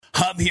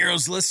Hub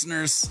Heroes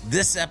listeners,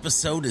 this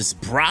episode is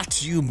brought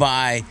to you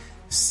by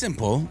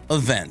Simple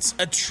Events,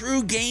 a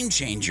true game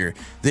changer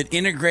that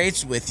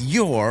integrates with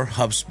your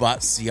HubSpot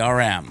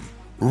CRM.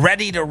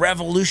 Ready to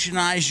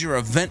revolutionize your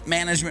event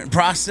management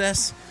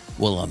process?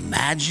 Well,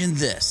 imagine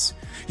this.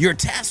 You're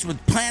tasked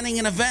with planning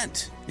an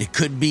event. It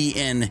could be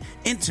an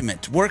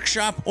intimate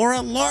workshop or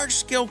a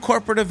large-scale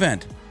corporate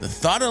event. The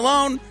thought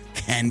alone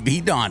can be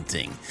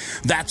daunting.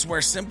 That's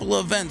where Simple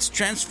Events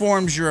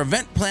transforms your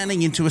event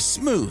planning into a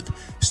smooth,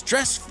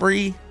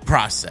 stress-free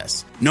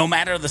process. No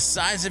matter the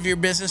size of your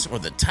business or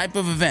the type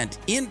of event,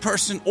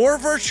 in-person or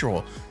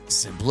virtual,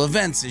 Simple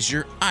Events is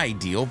your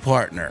ideal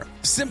partner.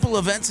 Simple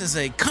Events is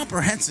a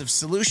comprehensive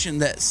solution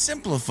that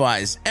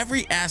simplifies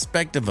every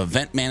aspect of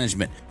event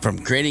management, from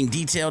creating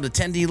detailed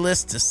attendee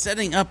lists to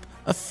setting up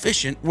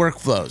efficient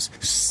workflows.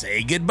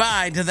 Say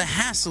goodbye to the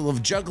hassle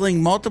of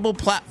juggling multiple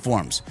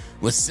platforms.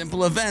 With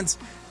Simple Events,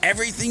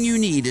 everything you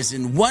need is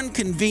in one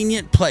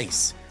convenient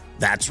place.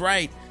 That's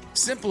right.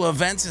 Simple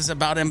Events is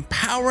about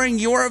empowering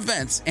your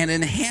events and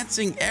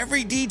enhancing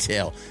every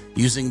detail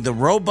using the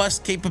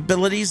robust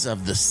capabilities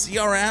of the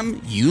CRM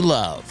you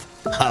love,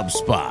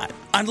 HubSpot.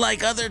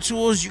 Unlike other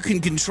tools, you can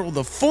control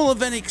the full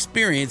event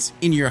experience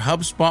in your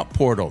HubSpot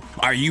portal.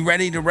 Are you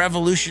ready to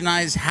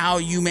revolutionize how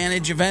you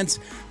manage events?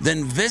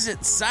 Then visit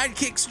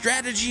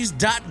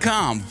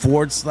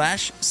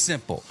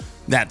sidekickstrategies.com/simple.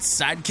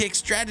 That's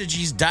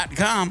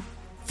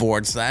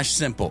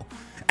sidekickstrategies.com/simple.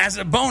 As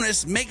a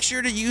bonus, make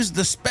sure to use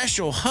the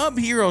special Hub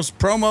Heroes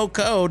promo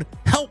code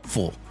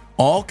HELPFUL,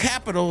 all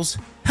capitals,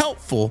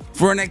 HELPFUL,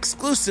 for an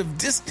exclusive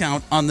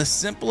discount on the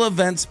Simple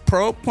Events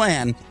Pro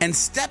plan and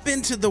step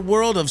into the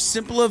world of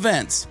Simple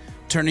Events,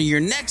 turning your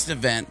next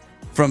event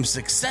from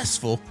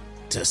successful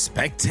to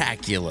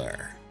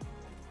spectacular.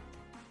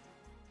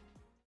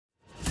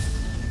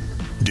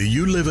 Do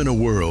you live in a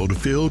world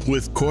filled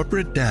with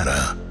corporate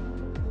data?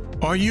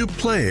 Are you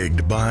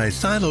plagued by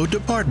siloed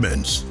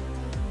departments?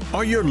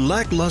 Are your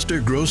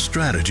lackluster growth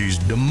strategies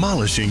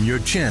demolishing your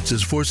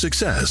chances for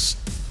success?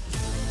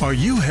 Are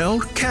you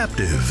held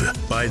captive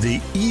by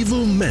the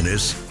evil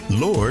menace,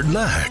 Lord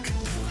Lack?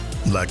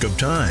 Lack of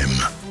time,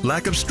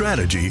 lack of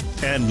strategy,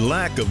 and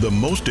lack of the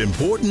most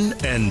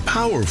important and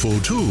powerful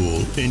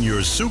tool in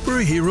your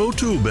superhero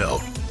tool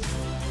belt,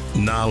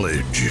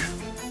 knowledge.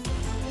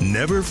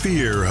 Never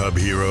fear, Hub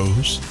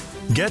Heroes.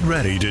 Get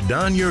ready to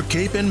don your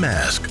cape and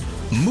mask,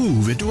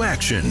 move into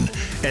action,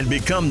 and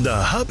become the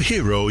Hub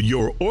Hero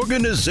your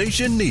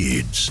organization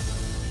needs.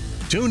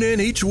 Tune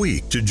in each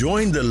week to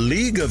join the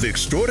League of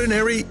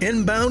Extraordinary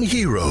Inbound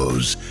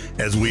Heroes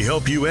as we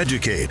help you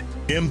educate,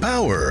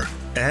 empower,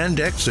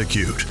 and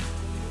execute.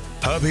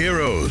 Hub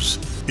Heroes,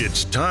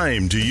 it's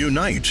time to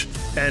unite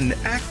and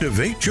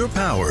activate your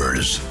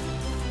powers.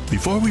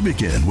 Before we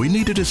begin, we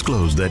need to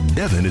disclose that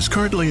Devin is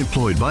currently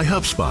employed by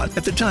HubSpot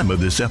at the time of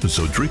this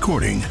episode's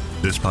recording.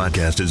 This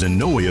podcast is in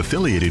no way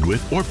affiliated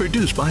with or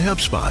produced by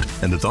HubSpot,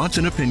 and the thoughts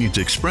and opinions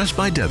expressed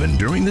by Devin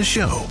during the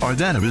show are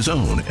that of his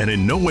own and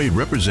in no way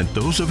represent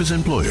those of his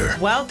employer.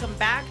 Welcome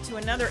back to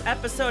another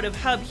episode of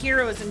Hub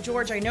Heroes. And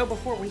George, I know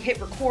before we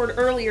hit record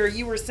earlier,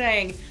 you were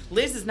saying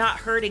Liz is not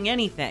hurting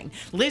anything.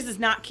 Liz is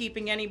not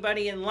keeping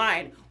anybody in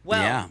line.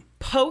 Well,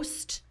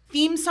 post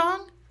theme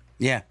song,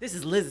 this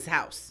is Liz's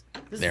house.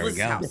 This is Liz's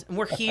house. And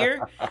we're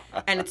here,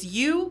 and it's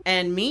you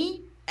and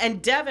me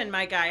and Devin,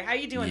 my guy. How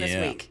you doing this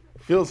week?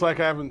 Feels like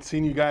I haven't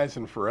seen you guys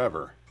in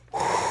forever.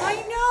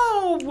 I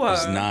know.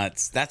 It's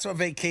nuts. That's what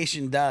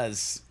vacation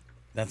does.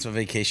 Yeah,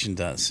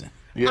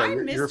 I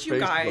missed your you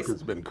guys. Facebook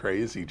has been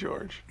crazy,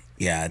 George.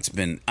 Yeah, it's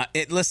been.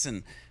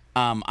 Listen,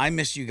 I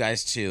missed you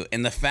guys too,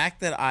 and the fact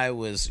that I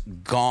was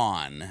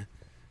gone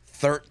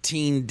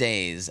 13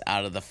 days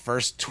out of the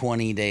first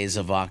 20 days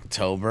of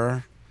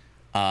October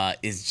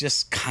is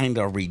just kind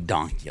of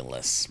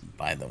redonkulous,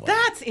 by the way.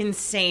 That's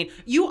insane.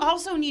 You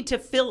also need to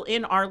fill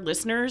in our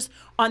listeners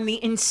on the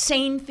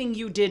insane thing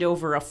you did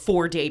over a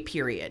 4-day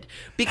period,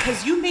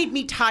 because you made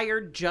me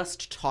tired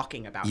just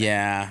talking about it.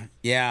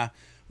 Yeah.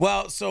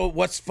 Well, so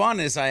what's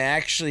fun is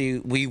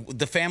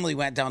the family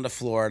went down to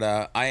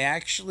Florida. I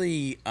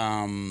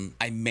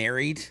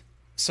married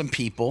some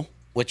people,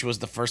 which was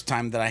the first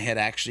time that I had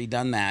actually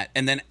done that.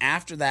 And then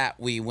after that,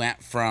 we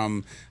went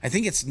from, I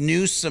think it's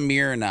New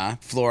Smyrna,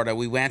 Florida.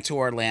 We went to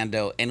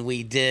Orlando and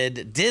we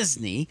did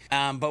Disney,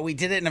 but we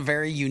did it in a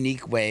very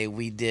unique way.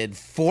 We did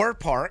 4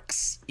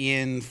 parks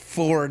in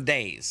 4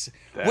 days,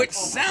 which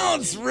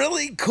sounds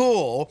really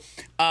cool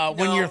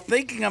when you're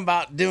thinking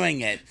about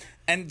doing it.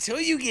 Until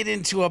you get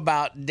into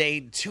about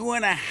day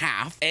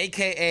 2.5,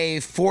 aka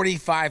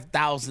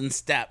 45,000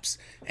 steps,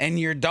 and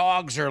your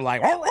dogs are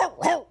like,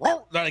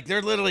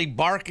 they're literally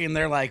barking.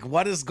 They're like,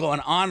 what is going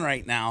on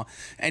right now?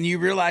 And you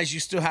realize you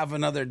still have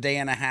another day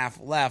and a half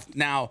left.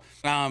 Now,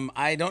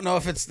 I don't know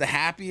if it's the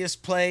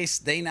happiest place.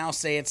 They now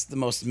say it's the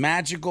most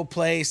magical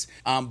place,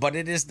 but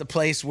it is the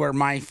place where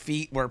my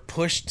feet were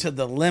pushed to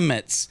the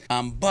limits.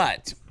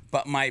 But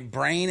my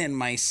brain and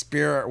my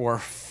spirit were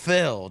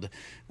filled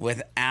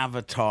with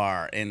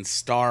Avatar and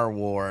Star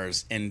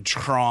Wars and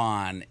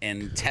Tron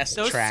and Test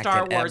Those Track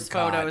Star at Wars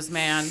Epcot. photos,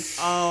 man.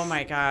 Oh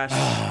my gosh.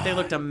 They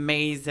looked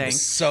amazing.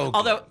 So good.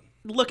 Although,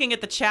 looking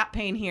at the chat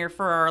pane here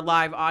for our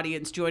live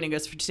audience joining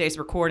us for today's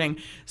recording,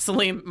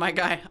 Salim, my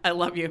guy, I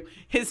love you.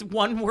 His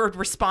one-word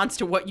response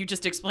to what you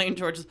just explained,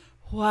 George, is,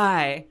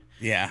 why?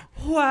 Yeah.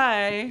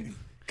 Why?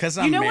 Because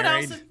I'm married. What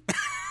else?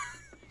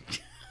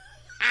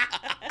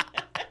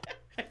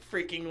 I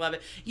freaking love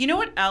it. You know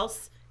what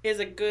else is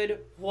a good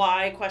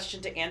why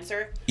question to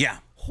answer? Yeah.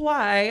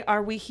 Why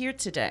are we here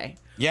today?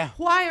 Yeah.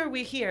 Why are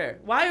we here?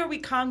 Why are we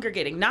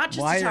congregating? Not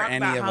just Why to are talk any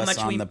about of how us much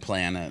on we... the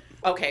planet?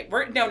 Okay,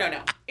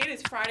 no. It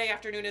is Friday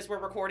afternoon as we're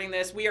recording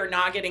this. We are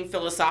not getting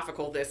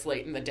philosophical this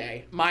late in the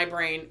day. My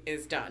brain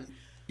is done.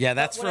 Yeah,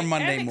 that's But for what I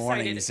Monday am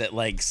mornings excited- at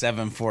like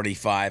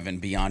 7:45 and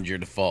beyond your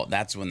default.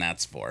 That's when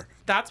that's for.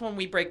 That's when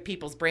we break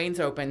people's brains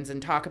open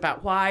and talk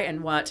about why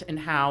and what and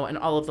how and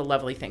all of the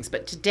lovely things.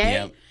 But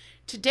today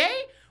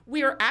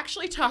we are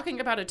actually talking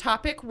about a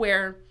topic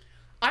where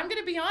I'm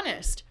going to be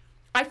honest.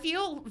 I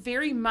feel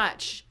very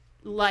much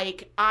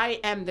like I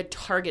am the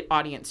target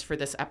audience for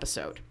this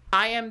episode.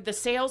 I am the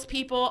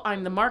salespeople,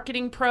 I'm the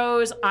marketing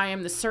pros, I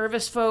am the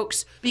service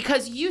folks,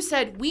 because you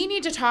said we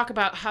need to talk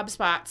about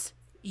HubSpot's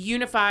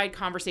unified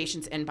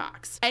conversations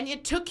inbox. And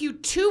it took you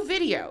 2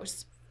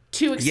 videos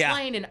to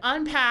explain and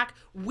unpack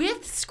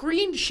with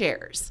screen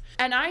shares.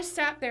 And I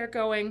sat there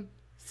going,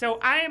 so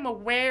I am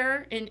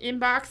aware an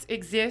inbox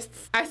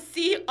exists. I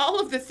see all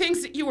of the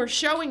things that you are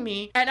showing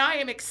me, and I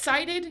am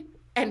excited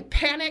and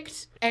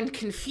panicked and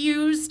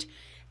confused.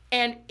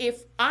 And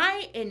if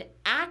an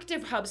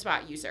active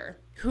HubSpot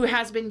user who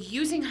has been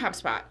using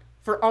HubSpot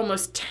for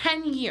almost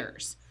 10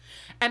 years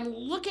and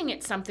looking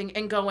at something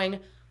and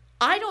going,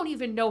 I don't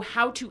even know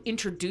how to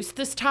introduce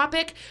this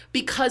topic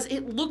because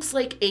it looks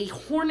like a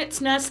hornet's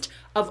nest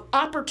of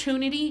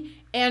opportunity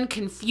and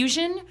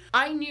confusion,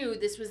 I knew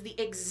this was the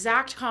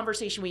exact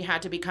conversation we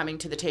had to be coming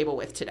to the table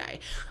with today.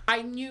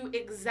 I knew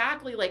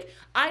exactly,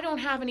 I don't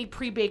have any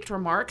pre-baked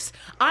remarks.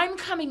 I'm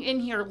coming in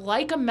here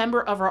like a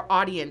member of our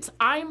audience.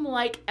 I'm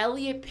like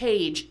Elliot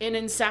Page in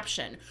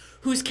Inception,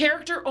 whose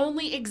character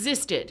only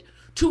existed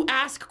to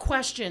ask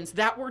questions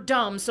that were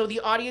dumb so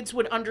the audience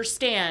would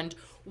understand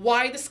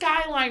why the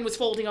skyline was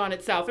folding on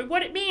itself and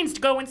what it means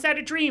to go inside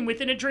a dream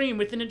within a dream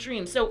within a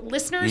dream. So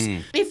listeners,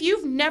 if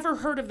you've never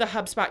heard of the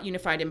HubSpot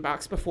Unified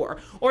Inbox before,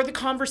 or the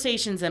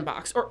Conversations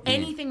Inbox, or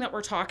anything that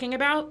we're talking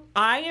about,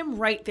 I am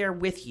right there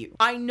with you.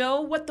 I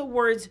know what the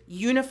words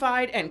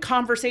unified and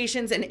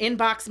conversations and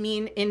inbox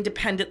mean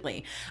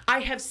independently. I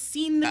have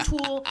seen the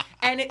tool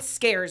and it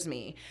scares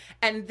me.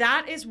 And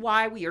that is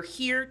why we are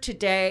here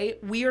today.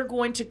 We are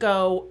going to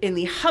go in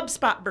the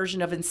HubSpot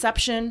version of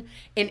Inception,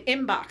 an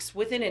inbox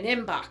within an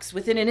inbox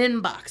within an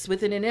inbox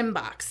within an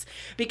inbox.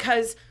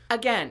 Because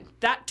again,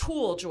 that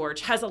tool, George,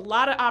 has a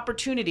lot of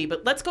opportunity.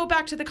 But let's go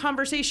back to the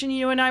conversation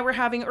you and I were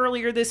having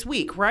earlier this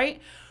week,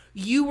 right?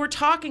 You were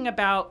talking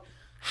about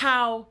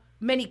how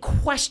many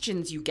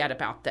questions you get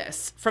about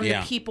this from the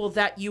people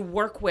that you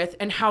work with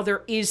and how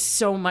there is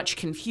so much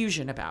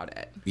confusion about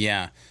it.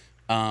 Yeah.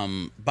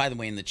 By the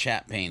way, in the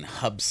chat pane,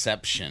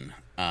 Hubception.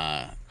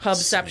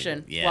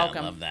 Hubception. Yeah,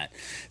 Welcome. I love that.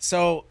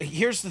 So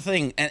here's the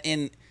thing.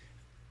 And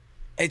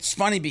it's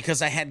funny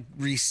because I had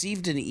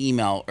received an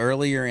email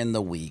earlier in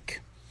the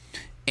week,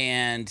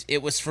 and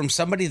it was from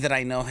somebody that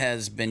I know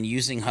has been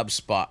using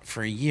HubSpot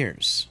for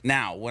years.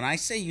 Now, when I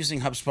say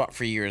using HubSpot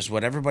for years,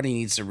 what everybody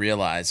needs to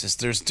realize is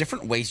there's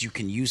different ways you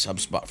can use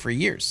HubSpot for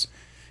years.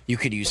 You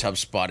could use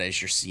HubSpot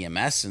as your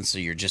CMS, and so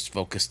you're just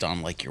focused on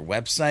your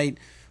website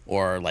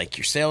or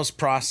your sales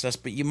process,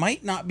 but you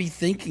might not be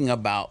thinking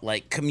about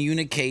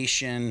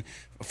communication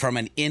from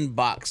an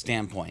inbox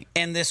standpoint.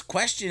 And this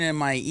question in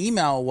my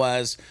email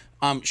was,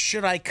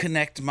 should I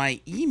connect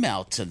my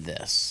email to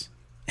this?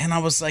 And I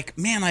was like,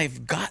 man,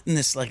 I've gotten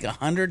this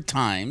 100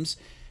 times.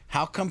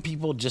 How come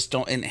people just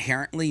don't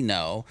inherently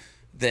know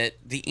that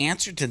the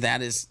answer to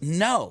that is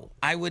no?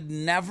 I would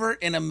never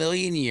in a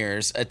million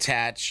years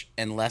attach,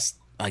 unless,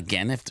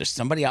 again, if there's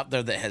somebody out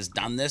there that has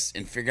done this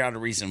and figured out a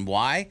reason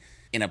why,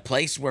 in a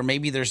place where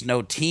maybe there's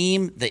no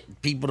team,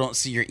 that people don't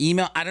see your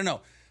email. I don't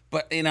know.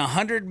 But in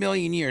 100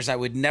 million years, I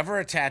would never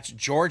attach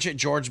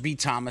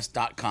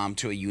george@georgebthomas.com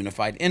to a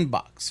unified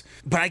inbox.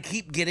 But I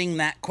keep getting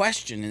that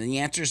question, and the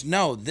answer is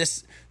no.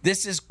 This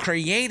is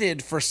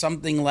created for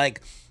something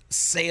like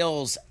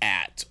sales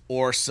at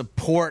or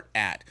support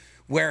at,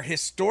 where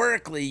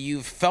historically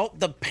you've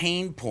felt the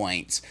pain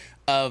points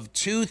of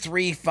 2,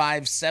 3,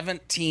 5,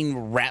 17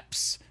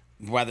 reps,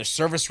 whether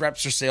service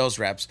reps or sales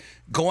reps,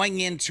 going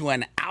into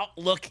an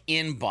Outlook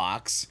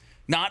inbox,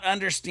 not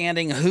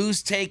understanding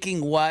who's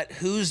taking what,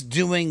 who's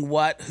doing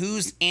what,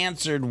 who's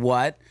answered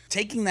what,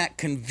 taking that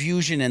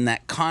confusion and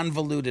that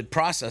convoluted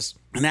process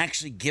and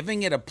actually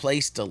giving it a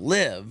place to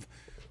live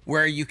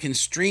where you can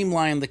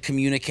streamline the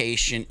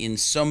communication in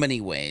so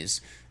many ways.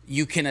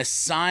 You can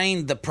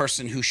assign the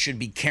person who should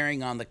be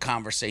carrying on the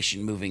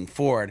conversation moving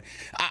forward.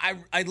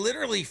 I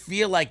literally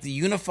feel like the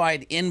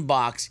unified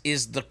inbox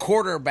is the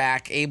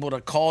quarterback able to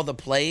call the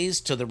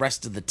plays to the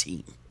rest of the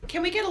team.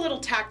 can we get a little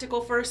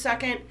tactical for a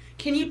second?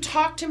 Can you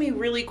talk to me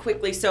really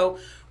quickly? So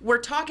we're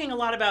talking a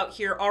lot about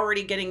here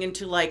already getting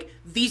into like,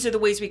 these are the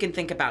ways we can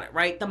think about it,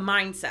 right? The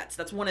mindsets.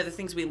 That's one of the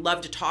things we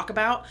love to talk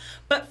about.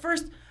 But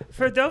first,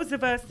 for those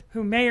of us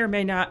who may or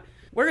may not,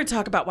 we're going to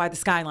talk about why the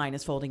skyline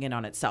is folding in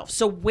on itself.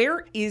 So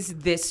where is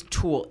this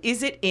tool?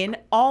 Is it in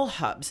all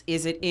hubs?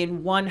 Is it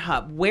in one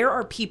hub? Where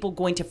are people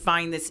going to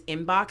find this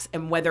inbox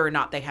and whether or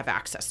not they have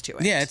access to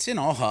it? Yeah, it's in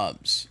all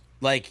hubs.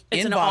 Like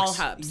it's inbox, in all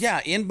hubs.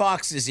 Yeah,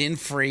 inbox is in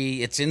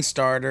free, it's in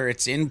starter,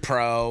 it's in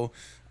pro.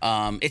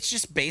 It's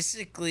just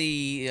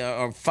basically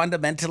or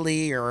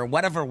fundamentally or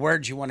whatever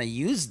word you want to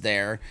use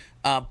there,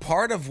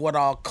 part of what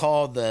I'll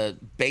call the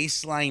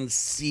baseline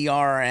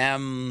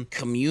CRM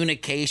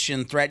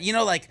communication thread. You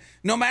know, like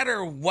no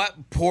matter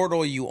what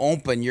portal you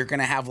open, you're going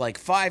to have like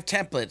 5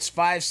 templates,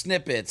 5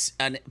 snippets,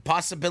 a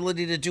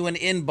possibility to do an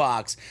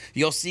inbox.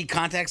 You'll see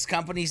contacts,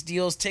 companies,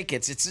 deals,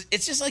 tickets.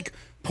 It's just like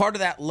part of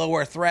that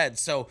lower thread.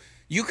 So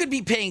you could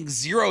be paying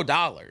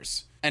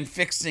 $0 and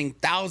fixing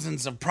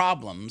thousands of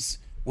problems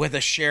with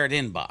a shared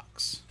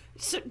inbox.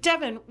 So,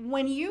 Devin,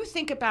 when you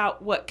think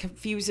about what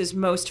confuses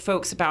most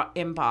folks about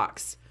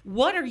inbox,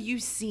 what are you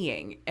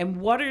seeing?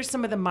 And what are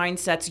some of the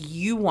mindsets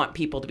you want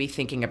people to be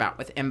thinking about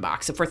with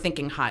inbox if we're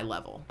thinking high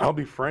level? I'll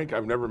be frank,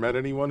 I've never met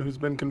anyone who's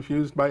been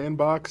confused by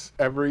inbox.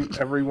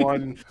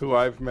 Everyone who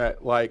I've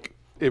met, like,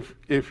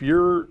 if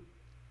you're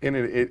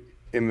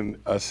in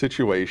a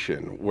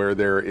situation where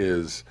there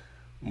is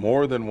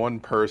more than one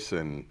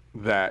person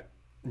that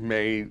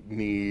may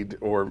need,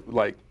 or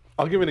like,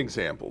 I'll give an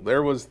example.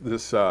 There was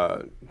this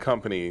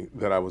company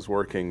that I was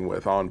working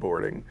with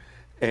onboarding,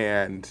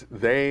 and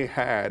they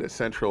had a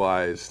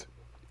centralized,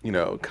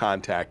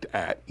 contact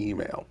at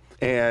email.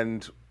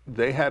 And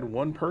they had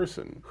one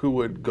person who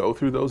would go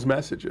through those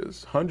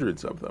messages,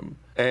 hundreds of them,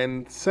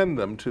 and send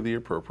them to the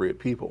appropriate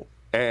people.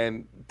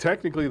 And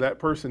technically that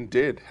person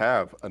did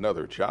have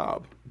another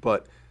job,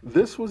 but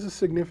this was a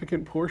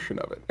significant portion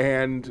of it.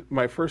 And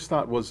my first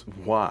thought was,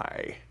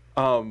 why?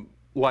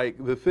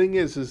 Like, the thing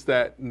is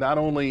that not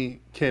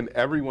only can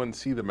everyone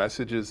see the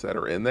messages that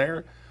are in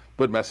there,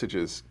 but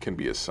messages can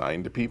be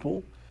assigned to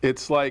people.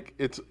 It's like,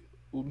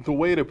 the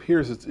way it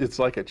appears, it's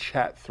like a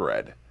chat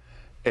thread,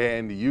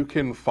 and you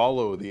can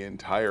follow the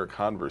entire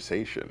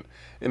conversation.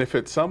 And if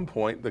at some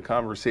point the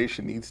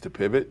conversation needs to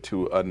pivot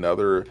to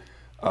another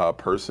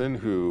person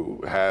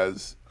who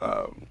has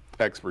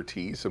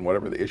expertise in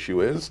whatever the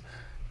issue is,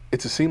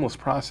 it's a seamless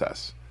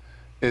process.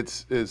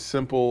 It's as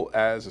simple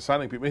as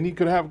assigning people. And you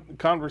could have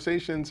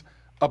conversations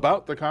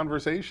about the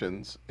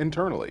conversations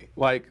internally.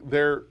 Like,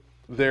 to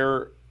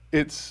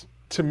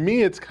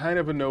me, it's kind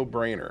of a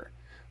no-brainer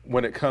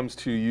when it comes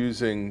to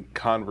using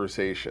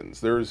conversations.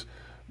 There's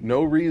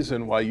no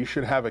reason why you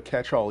should have a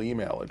catch-all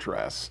email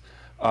address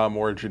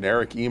or a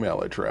generic email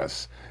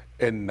address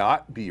and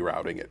not be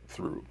routing it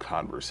through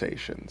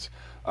conversations.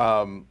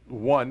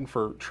 One,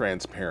 for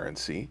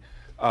transparency.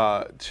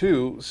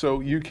 2, so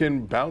you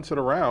can bounce it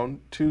around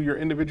to your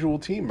individual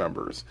team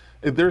members.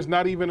 If there's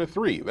not even a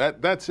 3,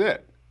 that's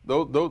it.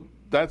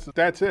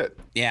 That's it.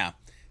 Yeah.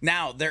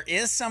 Now, there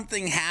is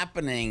something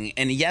happening,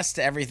 and yes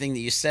to everything that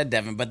you said,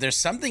 Devin, but there's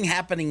something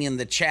happening in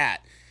the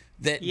chat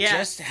that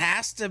just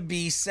has to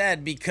be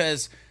said,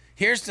 because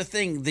here's the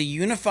thing. The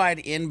unified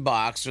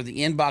inbox, or the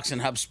inbox in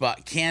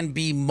HubSpot, can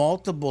be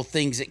multiple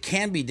things. It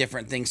can be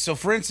different things. So,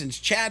 for instance,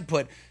 Chad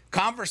put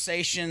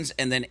conversations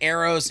and then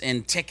arrows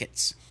and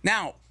tickets.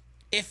 Now,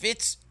 if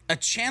it's a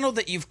channel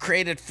that you've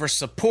created for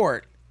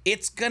support,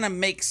 it's going to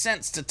make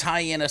sense to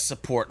tie in a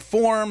support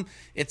form.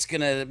 It's going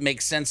to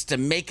make sense to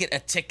make it a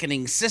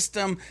ticketing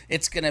system.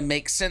 It's going to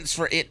make sense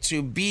for it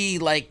to be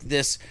like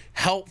this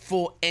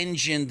helpful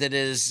engine that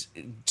is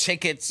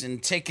tickets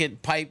and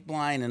ticket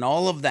pipeline and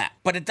all of that.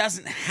 But it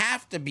doesn't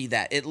have to be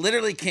that. It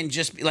literally can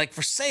just be like,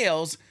 for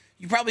sales,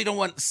 you probably don't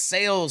want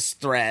sales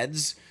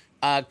threads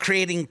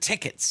creating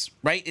tickets,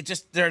 right?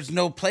 There's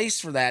no place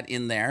for that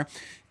in there.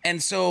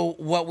 And so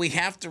what we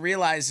have to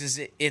realize is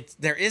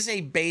there is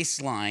a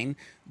baseline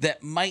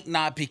that might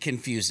not be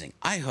confusing.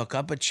 I hook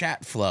up a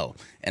chat flow,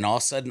 and all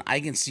of a sudden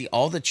I can see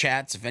all the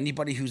chats of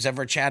anybody who's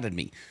ever chatted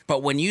me.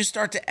 But when you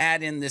start to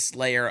add in this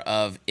layer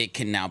of it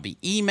can now be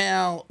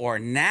email, or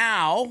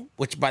now,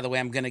 which by the way,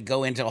 I'm going to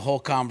go into a whole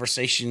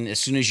conversation as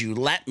soon as you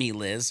let me,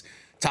 Liz,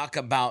 talk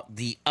about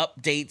the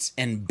updates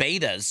and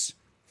betas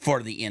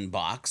for the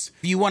inbox.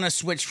 If you want to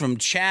switch from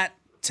chat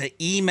to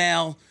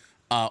email,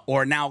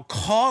 or now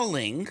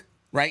calling,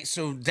 right?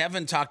 So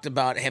Devin talked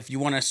about if you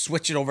want to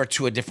switch it over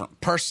to a different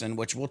person,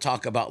 which we'll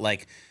talk about,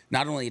 like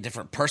not only a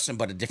different person,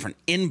 but a different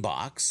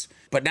inbox.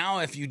 But now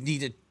if you need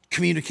to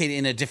communicate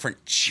in a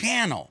different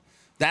channel,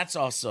 that's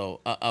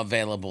also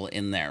available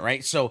in there,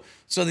 right? So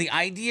the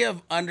idea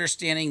of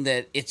understanding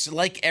that it's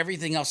like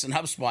everything else in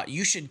HubSpot,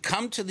 you should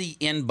come to the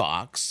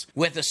inbox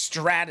with a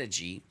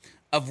strategy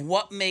of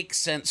what makes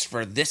sense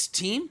for this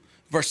team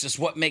versus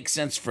what makes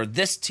sense for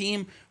this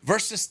team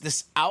versus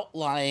this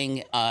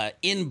outlying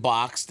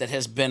inbox that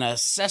has been a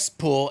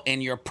cesspool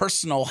in your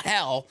personal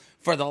hell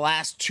for the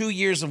last 2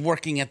 years of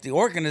working at the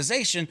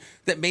organization,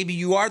 that maybe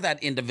you are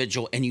that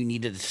individual and you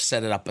needed to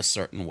set it up a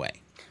certain way.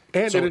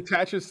 And it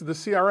attaches to the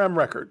CRM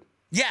record.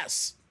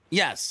 Yes.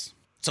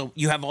 So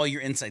you have all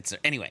your insights there.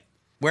 Anyway,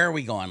 where are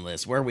we going,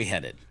 Liz? Where are we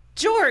headed?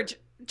 George,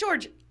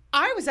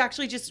 I was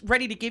actually just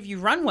ready to give you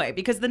runway,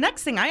 because the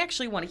next thing I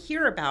actually want to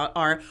hear about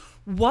are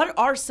what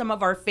are some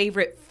of our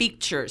favorite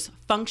features,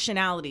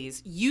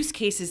 functionalities, use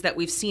cases that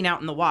we've seen out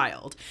in the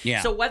wild.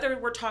 Yeah. So whether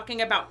we're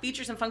talking about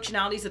features and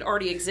functionalities that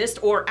already exist,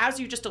 or as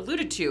you just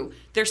alluded to,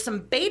 there's some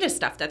beta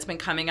stuff that's been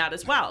coming out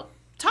as well.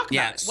 Talk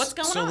about it. What's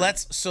going on?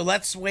 So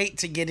let's wait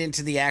to get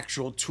into the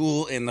actual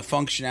tool and the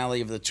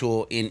functionality of the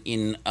tool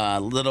in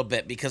a little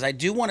bit, because I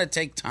do want to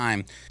take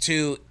time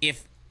to,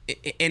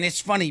 and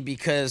it's funny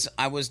because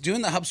I was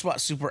doing the HubSpot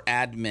Super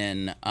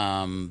Admin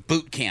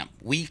boot camp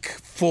week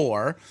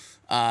 4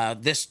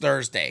 this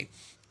Thursday.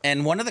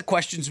 And one of the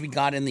questions we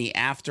got in the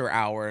after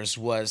hours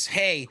was,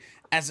 hey,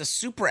 as a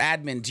super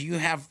admin, do you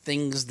have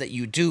things that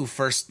you do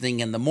first thing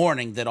in the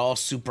morning that all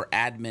super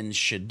admins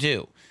should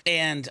do?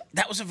 And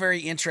that was a very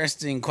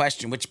interesting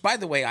question, which, by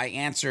the way, I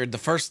answered. The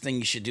first thing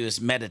you should do is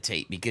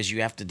meditate, because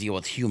you have to deal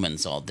with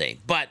humans all day.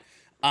 But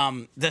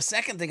the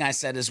second thing I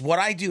said is what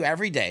I do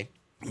every day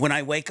when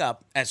I wake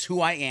up as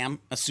who I am,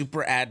 a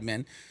super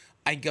admin.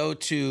 I go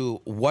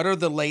to what are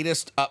the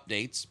latest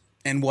updates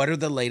and what are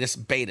the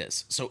latest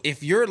betas. So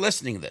if you're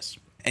listening to this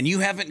and you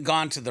haven't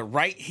gone to the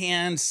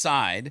right-hand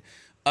side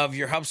of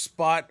your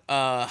HubSpot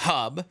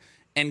hub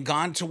and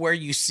gone to where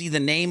you see the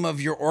name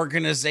of your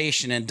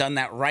organization and done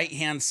that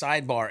right-hand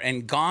sidebar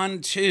and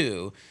gone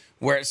to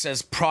where it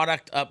says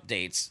product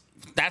updates,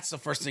 that's the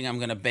first thing I'm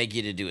going to beg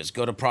you to do, is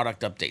go to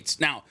product updates.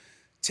 Now,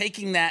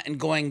 taking that and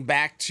going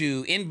back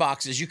to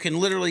inboxes, you can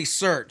literally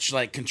search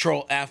like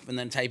Control F and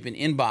then type in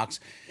inbox,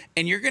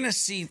 and you're going to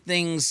see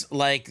things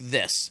like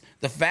this.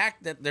 The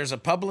fact that there's a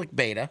public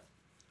beta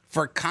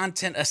for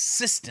Content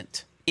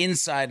Assistant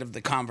inside of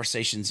the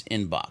Conversations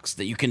inbox,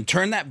 that you can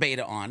turn that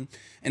beta on.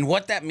 And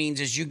what that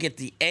means is you get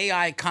the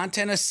AI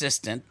Content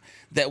Assistant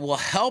that will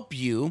help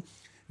you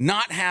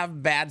not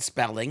have bad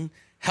spelling,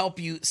 help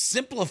you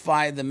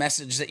simplify the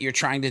message that you're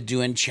trying to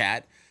do in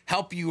chat,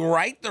 help you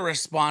write the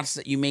response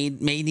that you may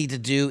need to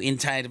do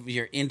inside of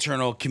your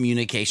internal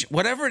communication.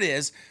 Whatever it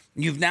is,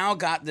 you've now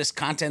got this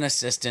Content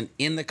Assistant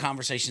in the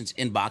Conversations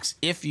inbox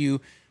if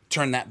you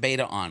turn that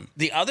beta on.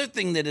 The other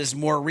thing that is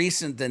more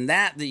recent than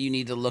that you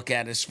need to look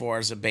at as far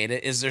as a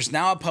beta is there's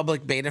now a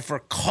public beta for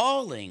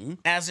calling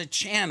as a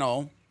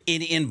channel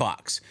in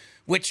inbox,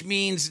 which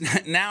means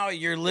now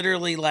you're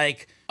literally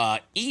like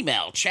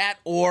email, chat,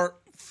 or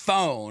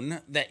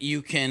phone that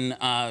you can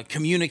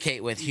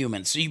communicate with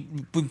humans. So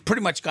we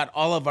pretty much got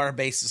all of our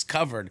bases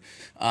covered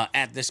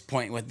at this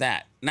point with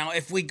that. Now,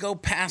 if we go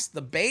past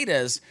the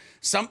betas,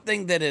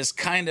 something that is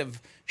kind of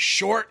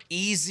short,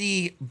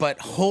 easy, but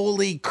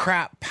holy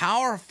crap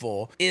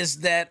powerful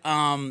is that,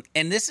 and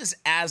this is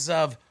as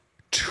of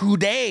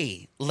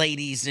today,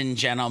 ladies and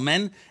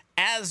gentlemen,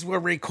 as we're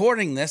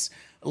recording this,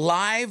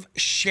 live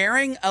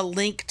sharing a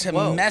link to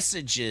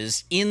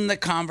messages in the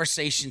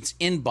Conversations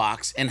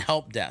inbox and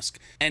help desk.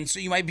 And so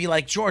you might be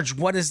like, George,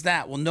 what is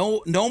that? Well,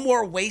 no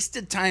more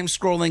wasted time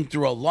scrolling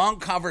through a long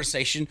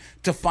conversation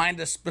to find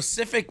a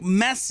specific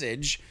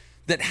message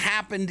that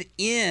happened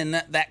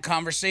in that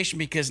conversation,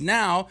 because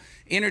now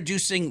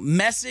introducing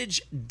message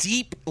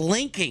deep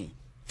linking.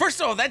 First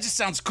of all, that just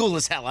sounds cool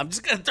as hell. I'm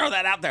just going to throw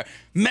that out there.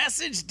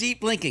 Message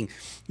deep linking.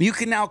 You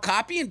can now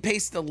copy and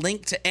paste the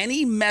link to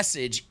any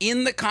message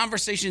in the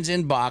Conversations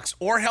inbox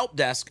or help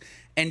desk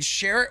and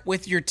share it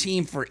with your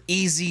team for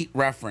easy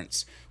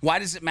reference. Why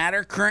does it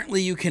matter?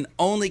 Currently, you can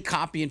only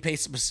copy and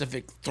paste a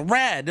specific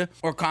thread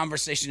or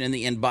conversation in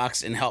the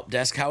inbox and help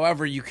desk.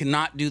 However, you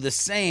cannot do the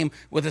same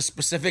with a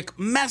specific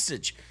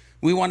message.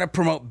 We want to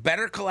promote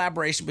better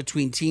collaboration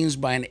between teams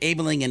by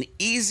enabling an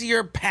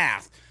easier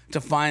path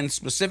to find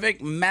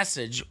specific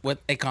message with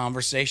a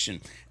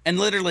conversation. And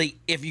literally,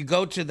 if you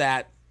go to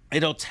that,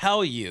 it'll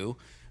tell you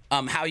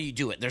how you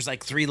do it. There's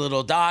like 3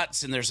 little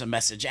dots and there's a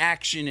message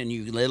action, and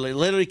you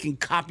literally can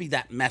copy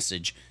that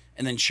message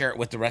and then share it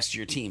with the rest of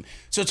your team.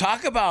 So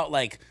talk about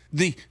like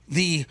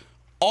the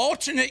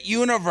alternate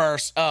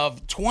universe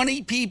of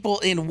 20 people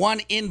in one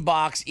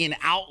inbox in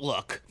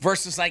Outlook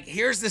versus like,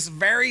 here's this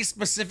very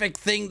specific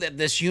thing that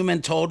this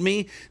human told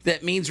me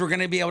that means we're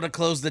going to be able to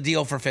close the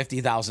deal for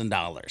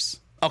 $50,000.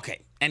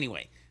 Okay,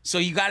 anyway, so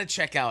you got to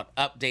check out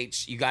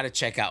updates. You got to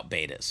check out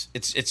betas.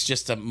 It's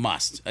just a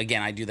must.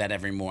 Again, I do that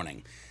every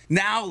morning.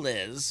 Now,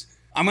 Liz,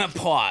 I'm going to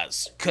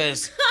pause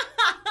because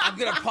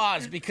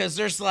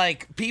there's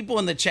like people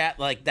in the chat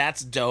like,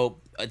 that's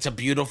dope. It's a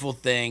beautiful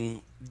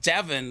thing.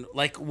 Devin,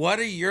 like, what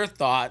are your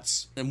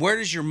thoughts and where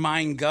does your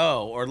mind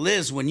go? Or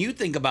Liz, when you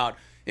think about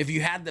if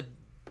you had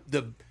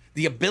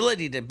the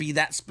ability to be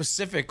that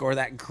specific or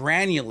that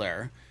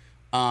granular,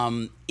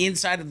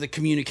 inside of the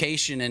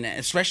communication, and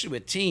especially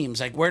with teams,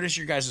 like where does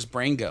your guys'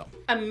 brain go?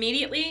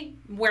 Immediately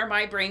where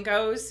my brain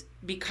goes,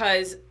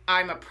 because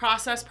I'm a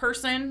process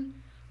person,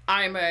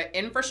 I'm an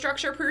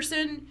infrastructure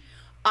person,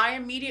 I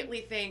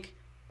immediately think,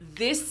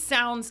 this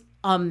sounds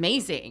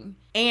amazing.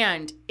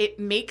 And it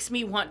makes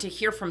me want to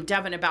hear from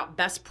Devin about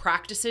best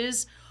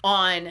practices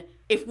on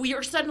if we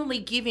are suddenly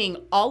giving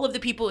all of the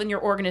people in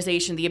your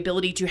organization the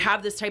ability to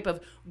have this type of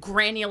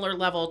granular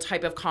level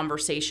type of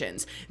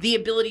conversations, the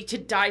ability to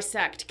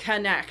dissect,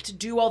 connect,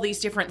 do all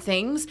these different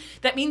things,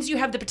 that means you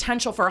have the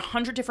potential for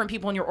 100 different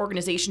people in your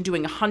organization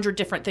doing 100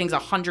 different things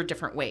 100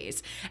 different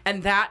ways.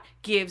 And that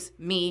gives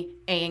me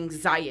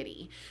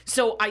anxiety.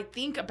 So I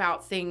think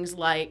about things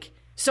like,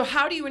 so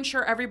how do you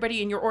ensure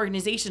everybody in your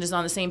organization is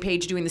on the same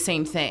page doing the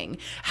same thing?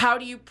 How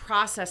do you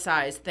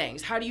processize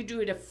things? How do you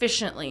do it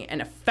efficiently and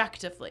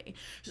effectively?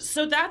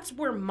 So that's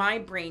where my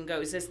brain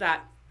goes, is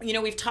that, you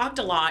know, we've talked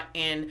a lot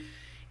in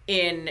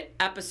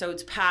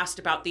episodes past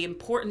about the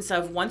importance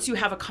of, once you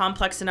have a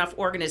complex enough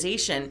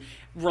organization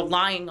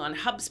relying on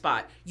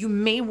HubSpot, you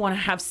may want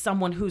to have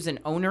someone who's an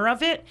owner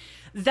of it.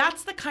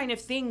 That's the kind of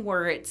thing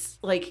where it's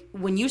like,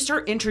 when you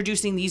start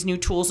introducing these new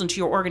tools into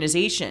your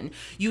organization,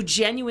 you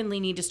genuinely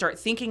need to start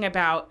thinking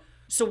about,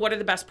 so what are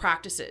the best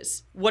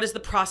practices? What does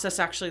the process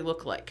actually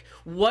look like?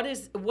 What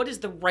is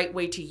the right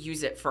way to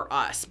use it for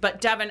us? But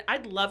Devin,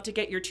 I'd love to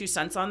get your 2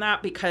 cents on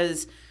that,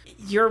 because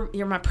you're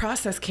my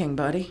process king,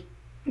 buddy.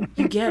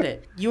 You get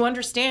it. You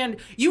understand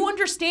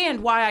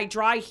why I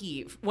dry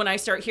heave when I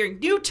start hearing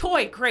new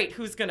toy. Great.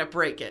 Who's going to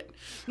break it?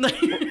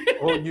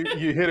 Well, you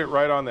hit it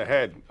right on the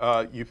head.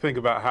 You think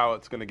about how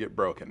it's going to get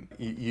broken.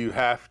 You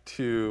have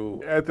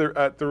to, at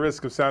the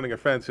risk of sounding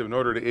offensive, in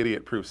order to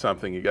idiot proof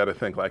something, you got to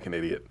think like an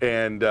idiot.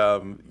 And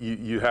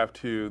you have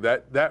to,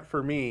 that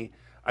for me,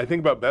 I think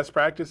about best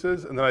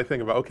practices, and then I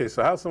think about, okay,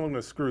 so how's someone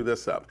going to screw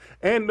this up?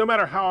 And no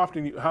matter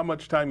how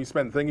much time you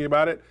spend thinking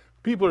about it,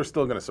 people are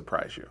still going to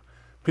surprise you.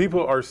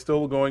 People are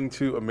still going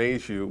to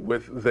amaze you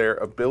with their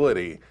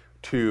ability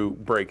to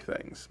break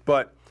things.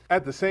 But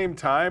at the same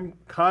time,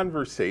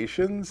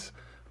 conversations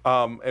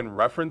and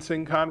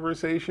referencing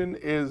conversation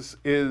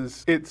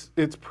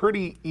it's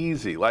pretty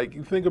easy. Like,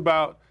 I think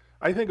about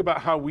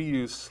how we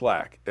use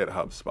Slack at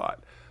HubSpot,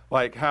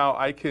 like how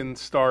I can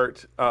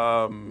start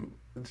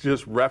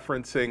just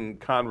referencing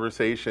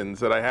conversations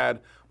that I had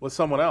with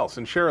someone else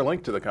and share a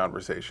link to the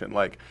conversation.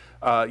 Like,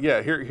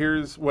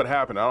 here's what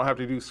happened. I don't have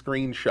to do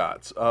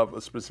screenshots of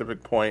a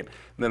specific point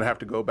and then have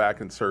to go back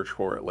and search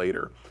for it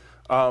later.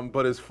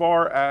 But as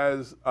far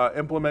as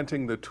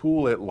implementing the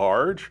tool at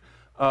large,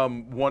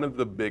 one of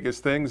the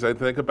biggest things I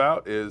think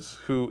about is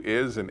who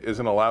is and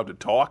isn't allowed to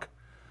talk.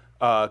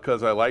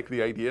 Because I like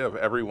the idea of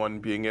everyone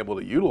being able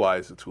to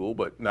utilize the tool,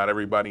 but not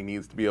everybody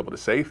needs to be able to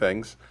say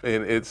things.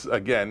 And it's,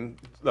 again,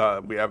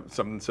 we have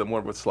something similar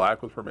with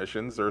Slack with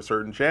permissions. There are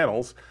certain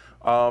channels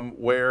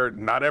where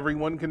not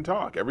everyone can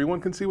talk.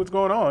 Everyone can see what's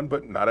going on,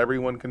 but not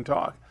everyone can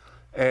talk.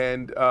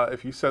 And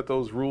if you set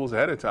those rules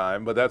ahead of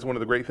time, but that's one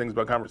of the great things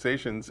about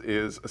conversations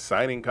is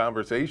assigning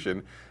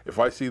conversation. If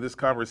I see this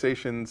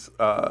conversation's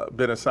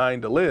been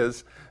assigned to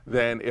Liz,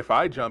 then if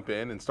I jump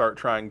in and start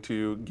trying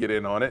to get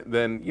in on it,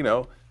 then, you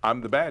know, I'm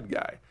the bad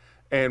guy.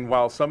 And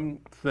while some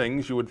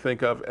things you would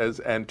think of as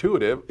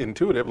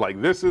intuitive,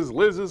 like this is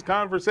Liz's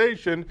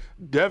conversation,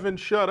 Devin,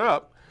 shut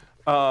up.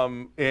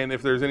 And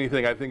if there's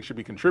anything I think should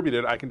be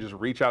contributed, I can just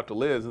reach out to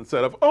Liz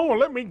instead of, oh,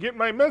 let me get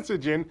my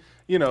message in.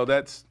 You know,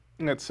 that's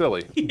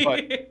silly.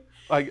 But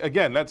like,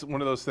 again, that's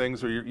one of those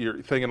things where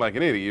you're thinking like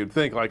an idiot. You'd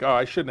think like, oh,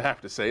 I shouldn't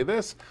have to say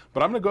this,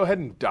 but I'm going to go ahead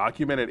and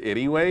document it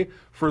anyway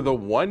for the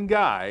one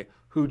guy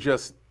who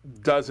just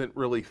doesn't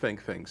really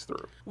think things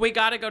through. We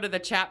got to go to the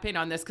chat pin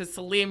on this, because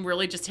Salim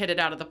really just hit it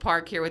out of the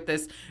park here with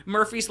this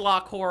Murphy's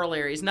Law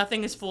corollaries.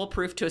 Nothing is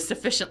foolproof to a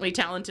sufficiently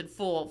talented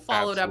fool,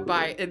 followed Absolutely.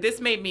 Up by,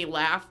 this made me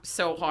laugh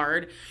so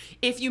hard.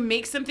 If you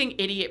make something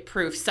idiot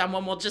proof,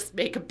 someone will just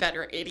make a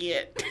better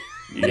idiot.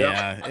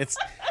 Yeah,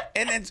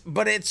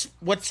 but it's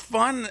what's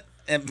fun.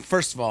 And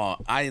first of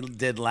all, I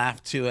did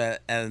laugh too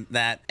at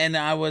that, and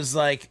I was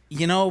like,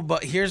 you know,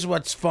 but here's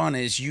what's fun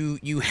is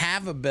you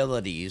have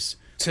abilities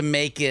to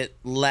make it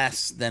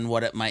less than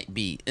what it might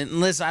be. And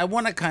Liz, I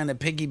want to kind of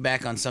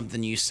piggyback on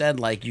something you said,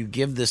 like you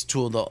give this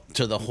tool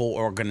to the whole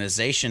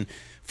organization.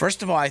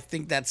 First of all, I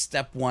think that's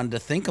step one to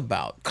think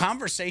about.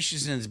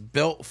 Conversations is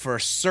built for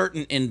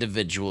certain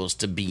individuals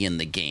to be in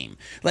the game.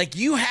 Like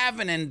you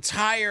have an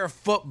entire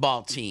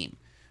football team,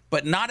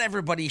 but not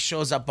everybody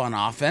shows up on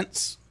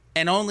offense,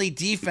 and only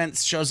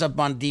defense shows up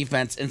on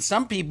defense. And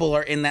some people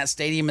are in that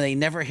stadium and they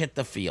never hit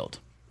the field,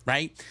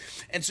 right?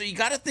 And so you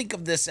got to think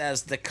of this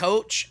as the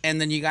coach,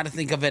 and then you got to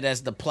think of it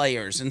as the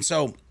players. And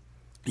so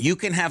you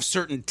can have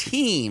certain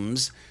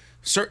teams,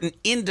 certain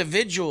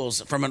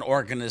individuals from an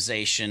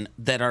organization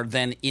that are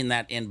then in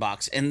that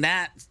inbox. And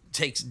that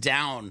takes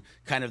down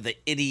kind of the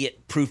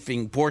idiot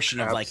proofing portion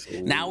of Absolutely.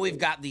 like, now we've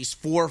got these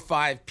 4 or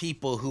 5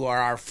 people who are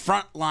our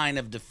front line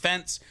of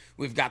defense.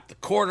 We've got the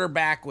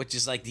quarterback, which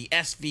is like the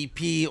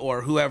SVP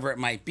or whoever it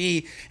might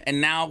be. And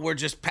now we're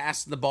just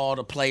passing the ball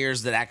to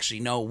players that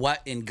actually know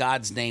what in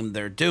God's name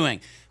they're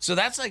doing. So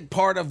that's like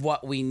part of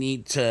what we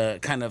need to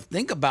kind of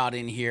think about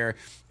in here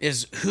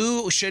is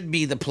who should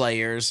be the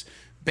players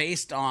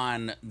based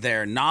on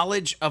their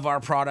knowledge of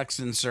our products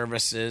and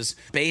services,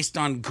 based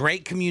on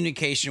great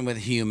communication with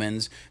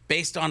humans,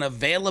 based on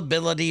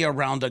availability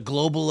around a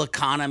global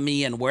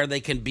economy and where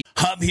they can be.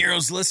 Hub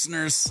Heroes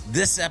listeners,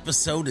 this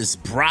episode is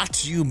brought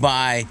to you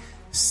by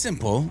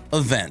Simple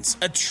Events,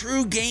 a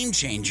true game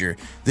changer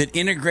that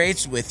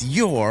integrates with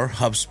your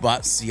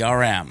HubSpot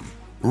CRM.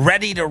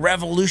 Ready to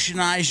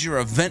revolutionize your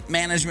event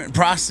management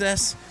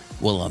process?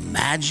 Well,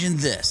 imagine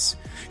this.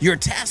 You're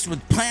tasked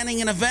with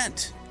planning an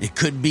event. It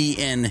could be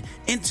an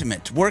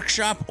intimate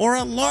workshop or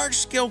a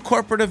large-scale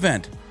corporate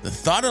event. The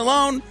thought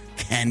alone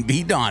can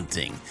be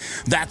daunting.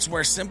 That's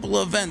where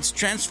Simple Events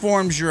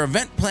transforms your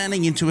event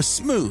planning into a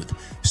smooth,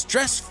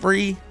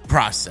 stress-free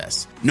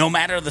process. No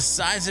matter the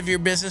size of your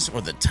business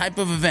or the type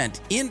of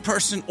event, in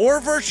person or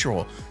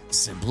virtual,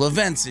 Simple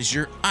Events is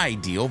your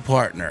ideal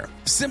partner.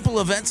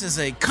 Simple Events is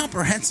a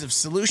comprehensive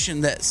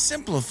solution that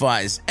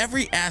simplifies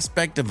every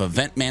aspect of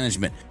event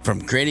management,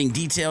 from creating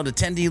detailed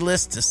attendee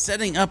lists to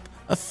setting up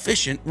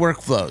efficient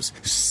workflows.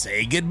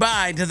 Say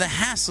goodbye to the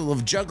hassle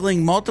of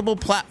juggling multiple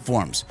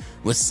platforms.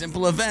 With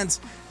Simple Events,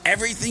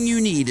 everything you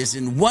need is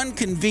in one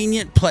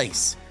convenient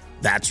place.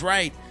 That's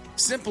right.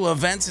 Simple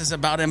Events is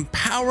about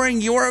empowering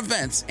your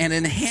events and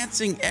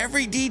enhancing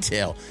every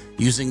detail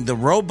using the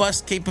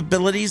robust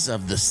capabilities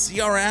of the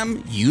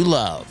CRM you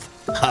love,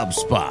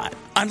 HubSpot.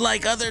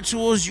 Unlike other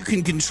tools, you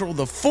can control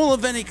the full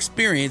event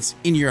experience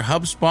in your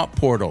HubSpot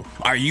portal.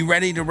 Are you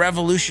ready to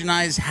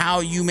revolutionize how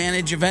you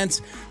manage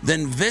events?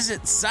 Then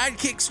visit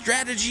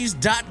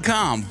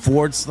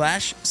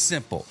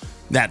sidekickstrategies.com/simple.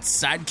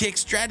 That's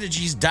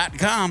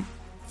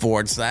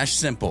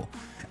sidekickstrategies.com/simple.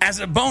 As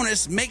a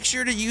bonus, make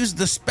sure to use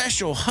the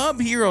special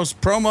Hub Heroes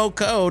promo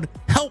code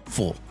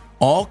HELPFUL,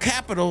 all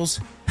capitals,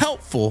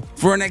 HELPFUL,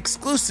 for an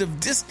exclusive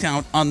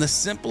discount on the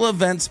Simple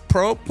Events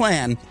Pro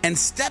plan and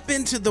step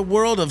into the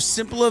world of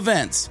Simple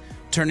Events,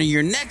 turning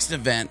your next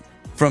event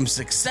from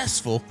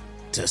successful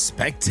to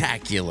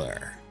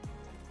spectacular.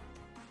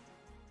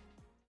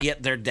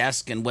 At their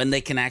desk and when they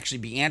can actually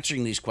be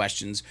answering these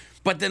questions.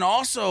 But then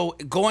also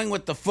going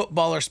with the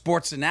football or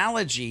sports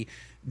analogy,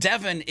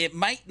 Devin, it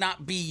might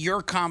not be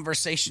your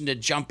conversation to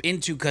jump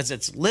into because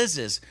it's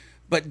Liz's,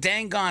 but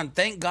dang on,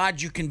 thank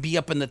God you can be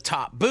up in the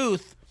top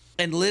booth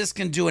and Liz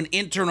can do an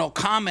internal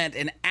comment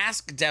and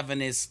ask Devin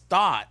his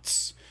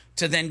thoughts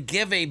to then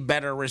give a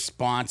better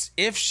response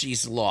if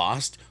she's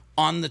lost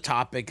on the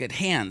topic at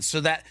hand. So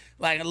that,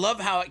 like, I love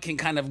how it can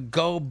kind of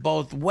go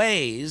both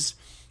ways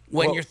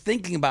when you're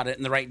thinking about it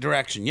in the right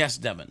direction. Yes,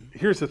 Devin.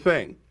 Here's the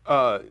thing.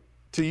 To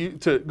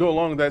go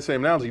along with that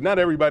same analogy, not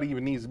everybody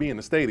even needs to be in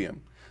the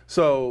stadium.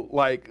 So,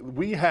 like,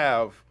 we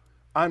have,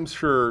 I'm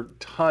sure,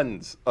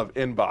 tons of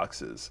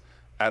inboxes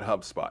at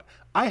HubSpot.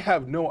 I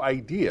have no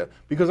idea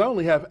because I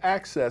only have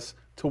access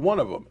to one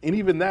of them, and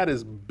even that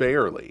is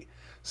barely.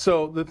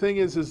 So the thing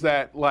is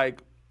that,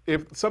 like,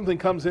 if something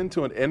comes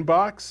into an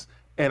inbox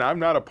and I'm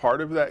not a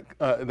part of that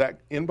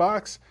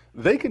inbox,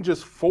 they can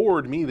just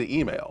forward me the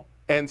email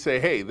and say,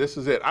 hey, this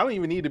is it. I don't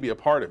even need to be a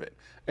part of it.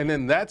 And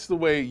then that's the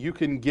way you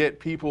can get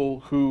people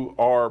who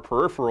are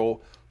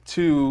peripheral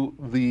to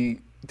the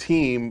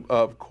team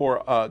of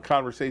core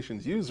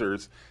conversations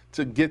users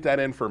to get that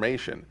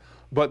information.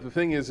 But the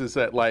thing is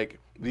that, like,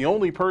 the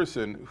only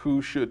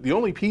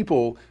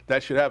people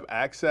that should have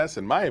access,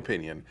 in my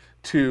opinion,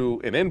 to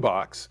an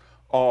inbox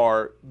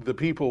are the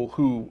people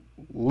who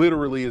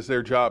literally is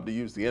their job to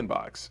use the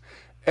inbox.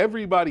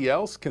 Everybody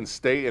else can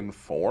stay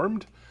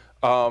informed,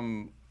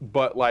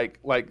 but like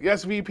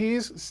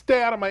SVPs,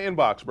 stay out of my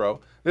inbox,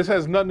 bro. This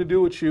has nothing to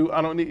do with you.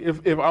 I don't need,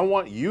 if I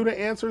want you to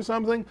answer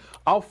something,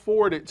 I'll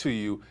forward it to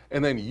you,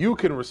 and then you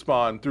can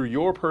respond through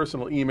your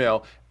personal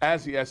email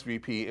as the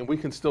SVP, and we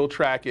can still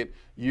track it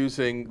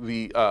using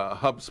the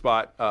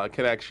HubSpot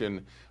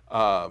connection,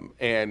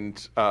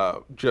 and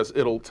just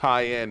it'll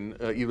tie in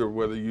either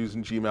whether you're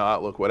using Gmail,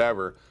 Outlook,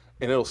 whatever,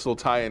 and it'll still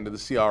tie into the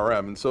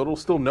CRM, and so it'll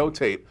still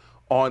notate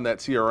on that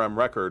CRM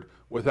record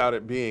without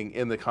it being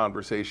in the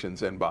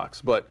conversations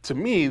inbox. But to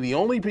me, the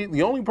only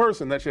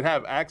person that should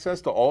have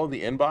access to all of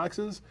the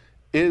inboxes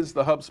is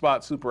the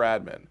HubSpot super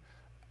admin.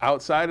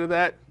 Outside of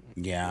that,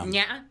 Yeah. Is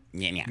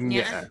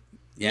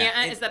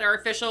that our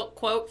official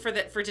quote for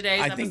today's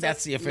episode? I think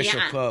that's the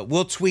official quote.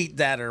 We'll tweet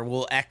that or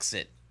we'll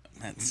exit.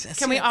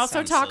 Can we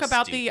also talk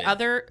about the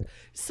other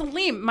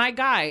Salim, my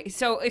guy?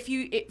 So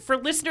for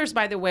listeners,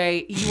 by the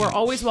way, you are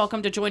always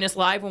welcome to join us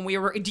live when we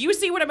were. Do you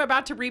see what I'm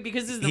about to read?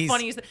 Because this is the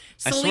funniest.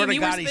 Salim, I swear to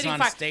God, he's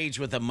on stage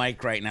with a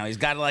mic right now. He's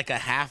got like a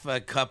half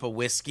a cup of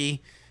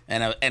whiskey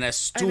and a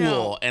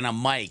stool and a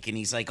mic, and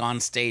he's like on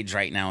stage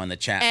right now in the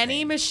chat.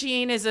 Any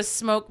machine is a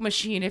smoke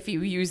machine if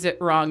you use it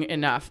wrong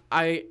enough.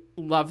 I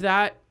love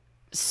that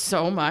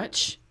so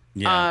much.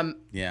 Yeah.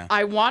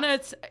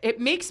 It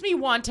makes me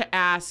want to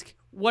ask,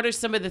 what are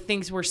some of the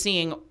things we're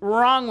seeing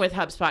wrong with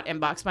HubSpot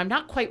Inbox? But I'm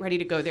not quite ready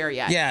to go there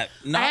yet. Yeah.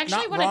 I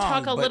actually want to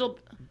talk a little.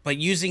 But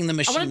using the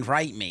machine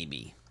right,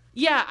 maybe.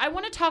 Yeah. I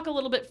want to talk a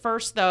little bit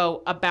first,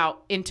 though,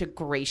 about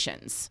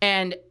integrations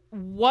and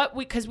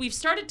because we've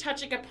started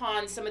touching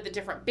upon some of the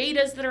different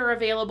betas that are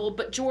available.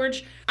 But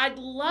George, I'd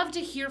love to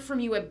hear from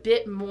you a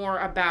bit more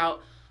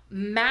about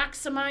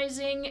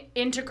maximizing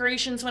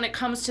integrations when it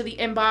comes to the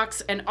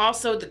inbox and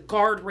also the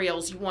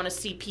guardrails you want to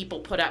see people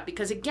put up.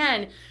 Because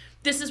again,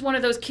 this is one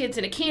of those kids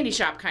in a candy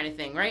shop kind of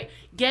thing, right?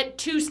 Get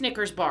 2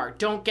 Snickers bar,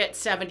 don't get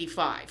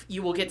 75.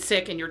 You will get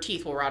sick and your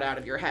teeth will rot out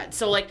of your head.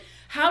 So like,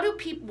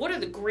 what are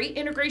the great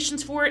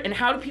integrations for it, and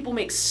how do people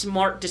make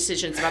smart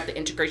decisions about the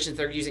integrations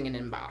they're using in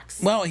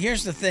inbox? Well,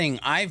 here's the thing.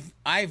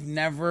 I've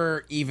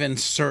never even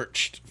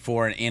searched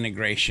for an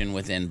integration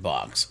with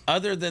inbox,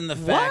 other than the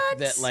fact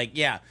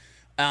that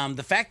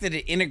the fact that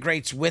it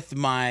integrates with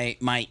my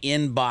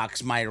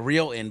inbox, my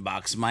real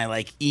inbox,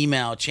 my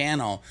email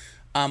channel.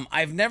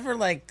 I've never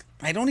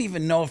I don't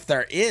even know if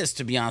there is,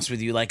 to be honest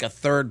with you, like a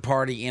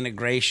third-party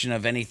integration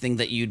of anything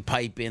that you'd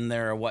pipe in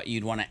there or what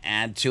you'd want to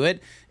add to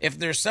it. If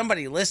there's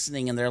somebody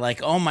listening and they're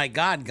like, oh my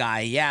God, guy,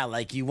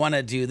 yeah, you want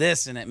to do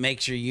this and it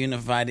makes your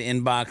unified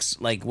inbox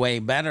way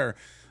better,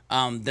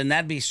 then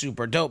that'd be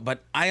super dope.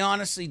 But I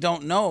honestly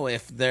don't know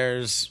if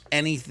there's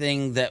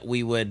anything that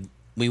we would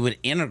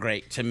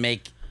integrate to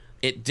make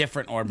it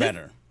different or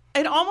better.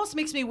 It almost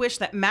makes me wish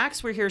that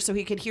Max were here so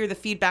he could hear the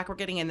feedback we're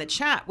getting in the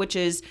chat, which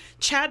is,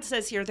 Chad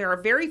says here, there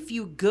are very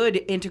few good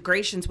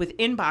integrations with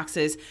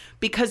inboxes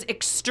because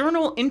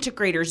external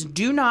integrators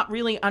do not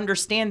really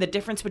understand the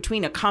difference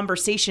between a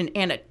conversation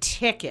and a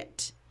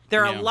ticket.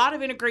 There are a lot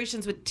of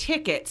integrations with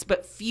tickets,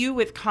 but few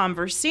with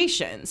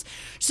conversations.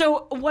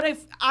 So what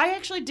I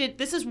actually did,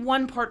 this is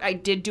one part I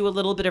did do a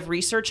little bit of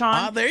research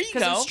on. Oh, there you go.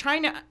 Because I was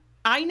trying to...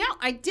 I know,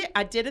 I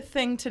did a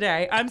thing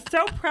today. I'm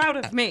so proud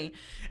of me.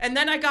 And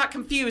then I got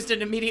confused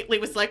and immediately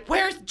was like,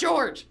 where's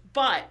George?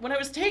 But when I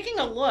was taking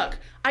a look,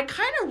 I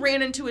kind of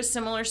ran into a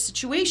similar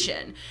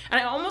situation.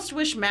 And I almost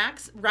wish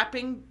Max,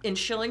 repping and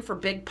shilling for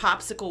Big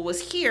Popsicle,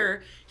 was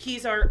here.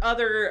 He's our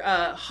other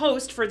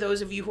host for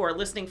those of you who are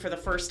listening for the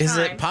first time. Is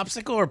it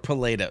Popsicle or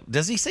Paleta?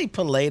 Does he say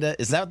Paleta?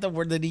 Is that the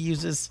word that he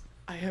uses?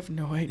 I have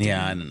no idea.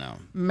 Yeah, I don't know.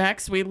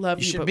 Max, we love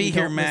you, should but be we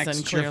here, don't Max.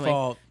 listen It's clearly. your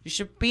fault. You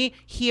should be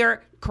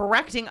here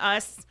correcting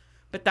us,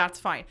 but that's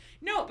fine.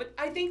 No, but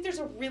I think there's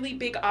a really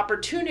big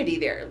opportunity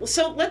there.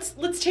 So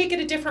let's take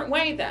it a different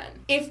way then.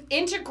 If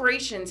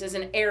integrations is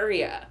an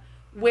area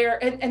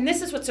where, and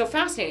this is what's so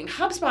fascinating,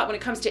 HubSpot when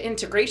it comes to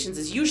integrations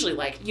is usually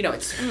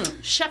it's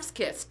chef's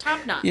kiss,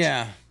 top notch.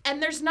 Yeah. And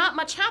there's not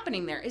much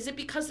happening there. Is it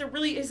because there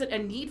really isn't a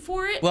need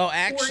for it? Well,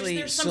 actually,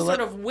 or is there some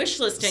sort of wish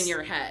list in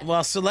your head?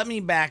 Well, so let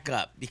me back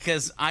up,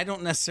 because I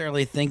don't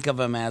necessarily think of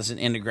him as an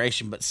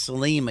integration, but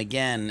Salim,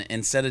 again,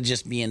 instead of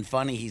just being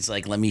funny, he's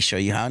like, let me show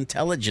you how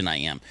intelligent I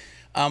am.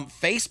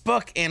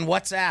 Facebook and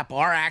WhatsApp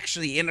are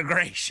actually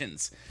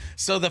integrations.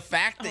 So the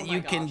fact that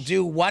you can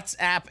do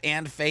WhatsApp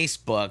and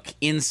Facebook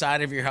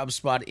inside of your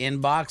HubSpot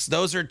inbox,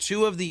 those are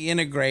two of the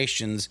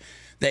integrations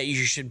that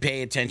you should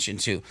pay attention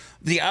to.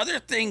 The other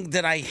thing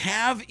that I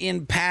have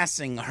in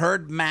passing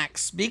heard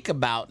Max speak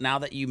about, now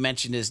that you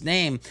mentioned his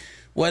name,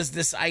 was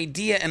this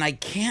idea, and I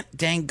can't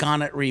dang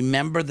on it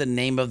remember the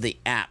name of the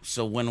app.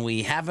 So when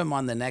we have him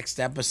on the next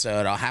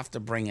episode, I'll have to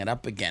bring it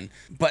up again.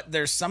 But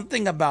there's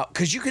something about,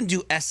 because you can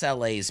do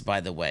SLAs,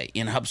 by the way,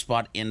 in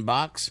HubSpot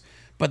inbox,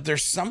 but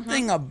there's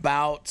something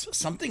about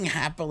something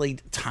happily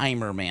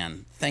timer,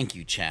 man. Thank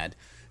you, Chad.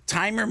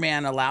 Timer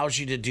Man allows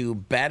you to do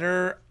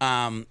better.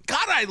 God,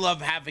 I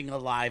love having a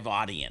live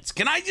audience.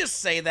 Can I just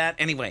say that?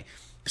 Anyway,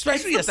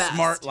 especially a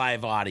smart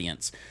live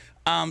audience.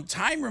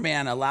 Timer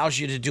Man allows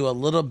you to do a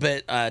little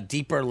bit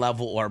deeper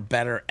level or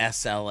better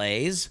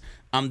SLAs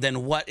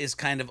than what is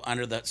kind of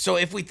under the... So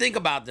if we think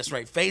about this,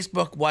 right,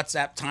 Facebook,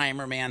 WhatsApp,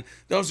 Timer Man,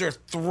 those are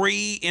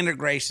 3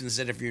 integrations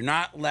that if you're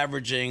not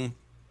leveraging...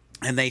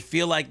 and they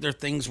feel like they're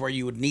things where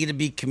you would need to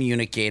be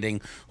communicating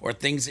or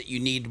things that you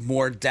need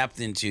more depth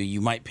into,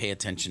 you might pay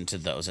attention to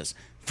those as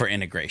for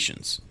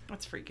integrations.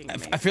 That's freaking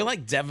amazing. I feel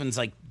like Devin's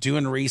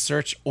doing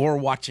research or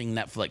watching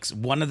Netflix.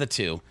 One of the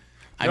two.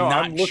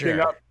 I'm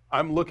sure.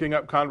 I'm looking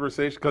up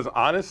conversation because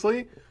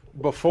honestly,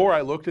 before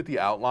I looked at the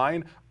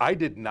outline, I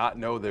did not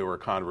know there were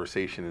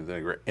conversation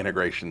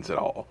integrations at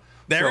all.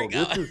 There we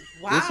go. This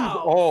is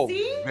all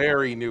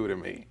very new to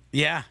me.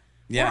 Yeah.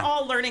 We're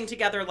all learning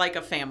together like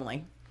a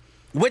family.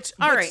 But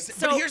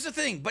here's the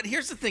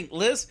thing,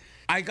 Liz.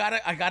 I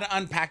gotta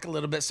unpack a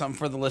little bit something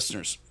for the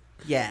listeners.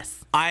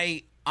 Yes.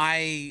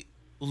 I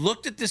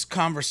looked at this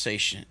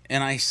conversation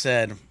and I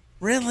said,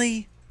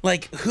 really?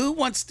 Who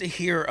wants to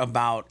hear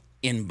about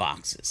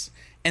inboxes?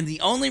 And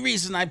the only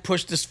reason I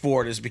pushed this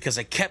forward is because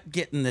I kept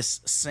getting this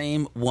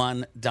same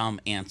one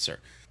dumb answer.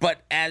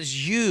 But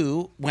as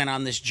you went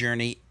on this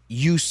journey,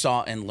 you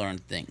saw and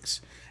learned things.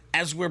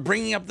 As we're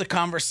bringing up the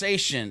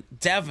conversation,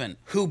 Devin,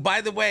 who, by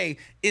the way,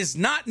 is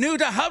not new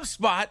to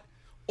HubSpot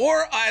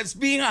Or as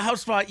being a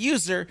HubSpot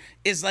user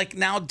is like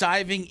now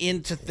diving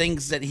into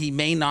things that he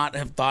may not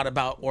have thought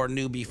about or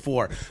knew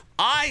before.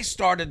 I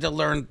started to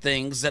learn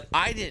things that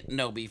I didn't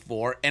know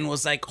before and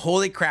was like,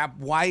 holy crap,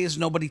 why is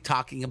nobody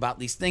talking about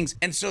these things?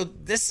 And so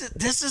this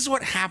is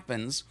what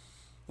happens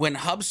when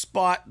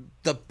HubSpot,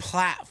 the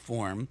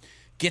platform,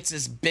 gets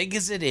as big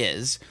as it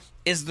is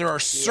there are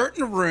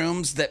certain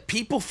rooms that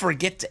people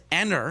forget to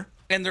enter,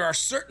 and there are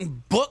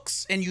certain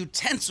books and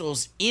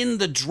utensils in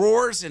the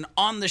drawers and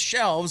on the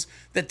shelves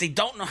that they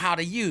don't know how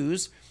to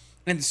use.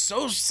 And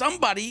so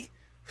somebody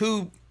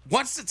who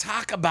wants to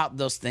talk about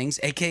those things,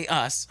 aka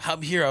us,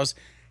 Hub Heroes,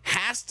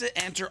 has to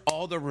enter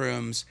all the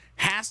rooms,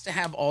 has to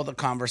have all the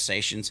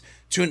conversations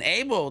to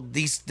enable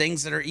these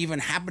things that are even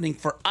happening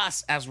for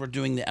us as we're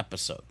doing the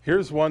episode.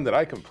 Here's one that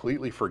I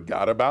completely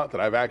forgot about that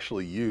I've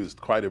actually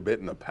used quite a bit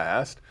in the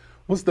past,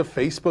 was the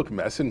Facebook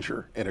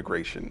Messenger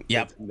integration.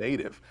 Yep. It's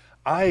native.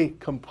 I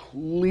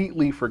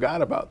completely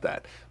forgot about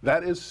that.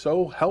 That is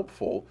so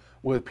helpful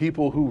with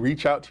people who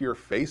reach out to your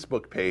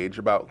Facebook page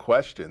about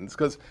questions,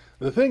 because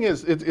the thing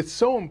is, it's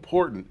so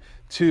important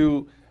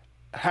to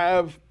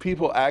have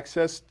people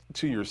access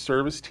to your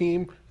service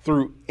team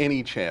through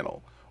any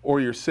channel, or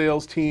your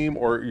sales team,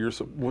 or your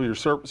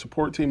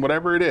support team,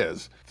 whatever it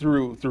is,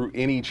 through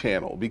any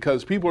channel,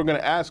 because people are going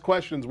to ask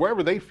questions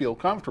wherever they feel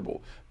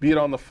comfortable, be it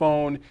on the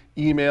phone,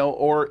 email,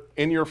 or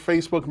in your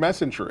Facebook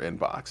Messenger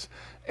inbox.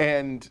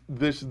 And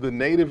the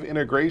native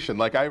integration,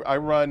 like I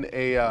run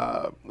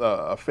a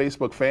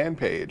Facebook fan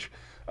page.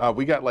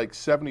 We got like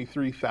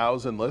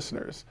 73,000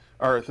 listeners,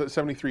 or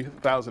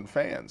 73,000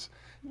 fans.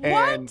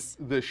 What? And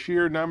the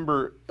sheer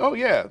number, oh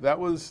yeah, that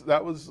was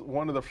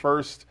one of the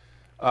first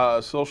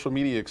social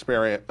media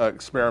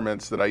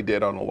experiments that I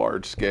did on a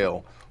large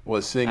scale,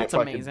 was seeing That's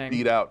if amazing. I could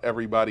beat out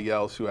everybody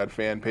else who had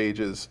fan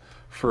pages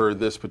for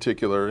this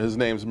particular. His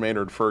name's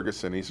Maynard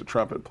Ferguson. He's a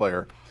trumpet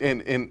player.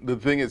 And the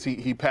thing is,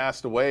 he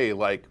passed away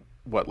like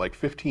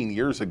 15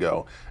 years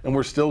ago, and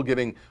we're still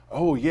getting,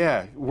 oh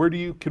yeah, where do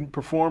you can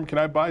perform? Can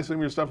I buy some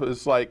of your stuff?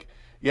 It's like,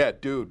 yeah,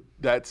 dude,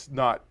 that's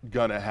not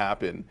gonna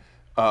happen.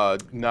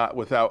 Not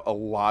without a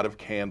lot of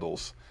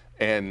candles.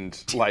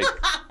 And like,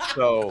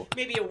 so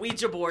Maybe a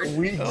Ouija board.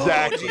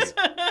 exactly.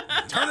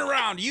 Turn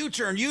around,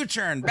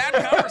 U-turn, bad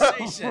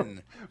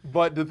conversation.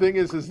 But the thing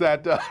is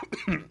that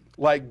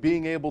like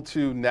being able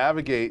to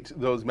navigate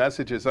those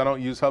messages, I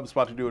don't use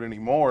HubSpot to do it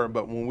anymore,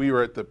 but when we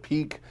were at the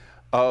peak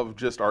of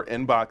just our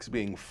inbox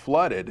being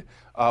flooded,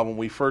 when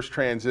we first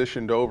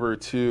transitioned over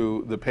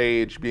to the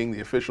page being the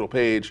official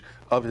page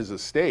of his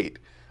estate,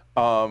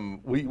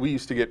 we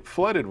used to get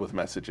flooded with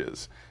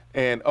messages.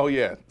 And oh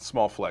yeah,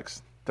 small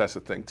flex, that's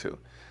a thing too.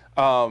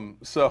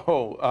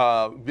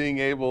 So being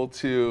able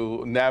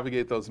to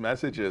navigate those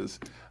messages,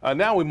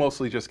 now we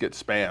mostly just get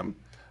spam.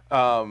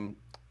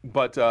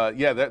 But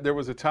yeah, there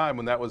was a time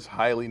when that was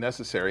highly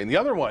necessary. And the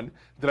other one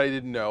that I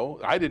didn't know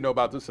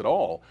about this at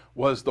all,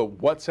 was the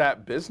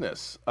WhatsApp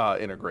business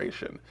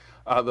integration.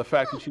 The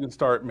fact that you can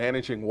start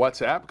managing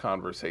WhatsApp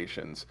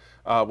conversations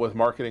with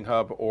Marketing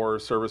Hub or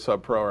Service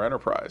Hub Pro or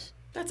Enterprise.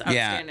 That's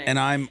outstanding. Yeah,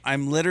 and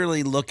I'm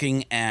literally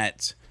looking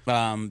at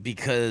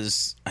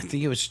because I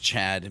think it was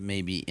Chad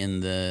maybe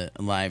in the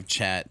live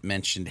chat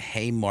mentioned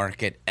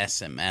Haymarket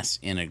SMS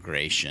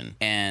integration,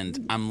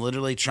 and I'm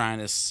literally trying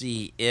to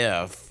see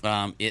if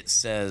it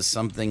says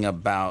something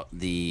about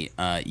the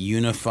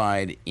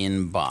unified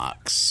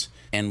inbox,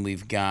 and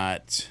we've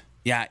got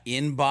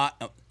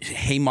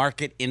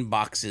Haymarket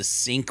inboxes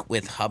sync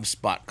with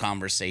HubSpot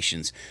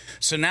conversations.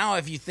 So now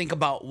if you think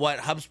about what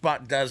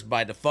HubSpot does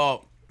by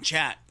default,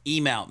 chat,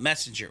 email,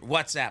 messenger,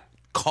 WhatsApp,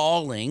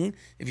 calling,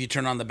 if you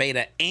turn on the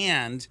beta,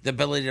 and the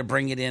ability to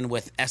bring it in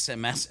with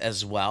SMS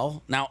as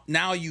well.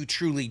 Now you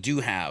truly do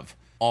have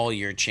all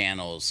your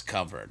channels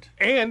covered.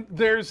 And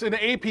there's an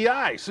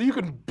API, so you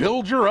can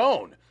build your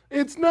own.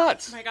 It's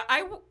nuts. Oh my God,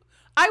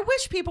 I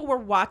wish people were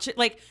watching.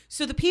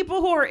 So the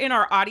people who are in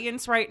our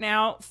audience right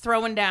now,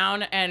 throwing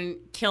down and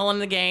killing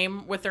the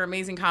game with their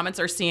amazing comments,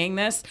 are seeing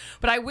this.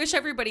 But I wish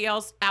everybody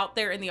else out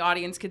there in the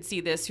audience could see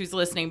this who's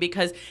listening,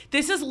 because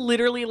this is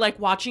literally like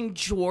watching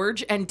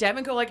George and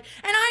Devin go like,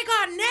 and I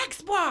got an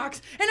Xbox,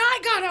 and I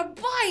got a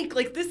bike.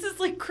 Like, this is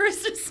like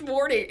Christmas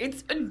morning.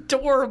 It's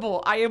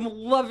adorable. I am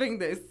loving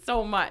this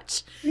so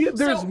much. Yeah,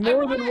 there's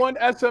more than one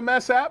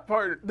SMS app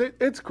part.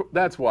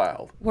 That's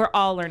wild. We're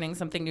all learning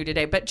something new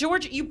today. But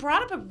George, you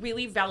brought up a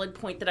really valid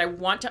point that I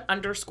want to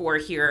underscore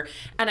here.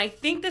 And I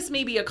think this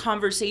may be a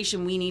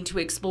conversation we need to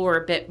explore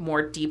a bit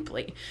more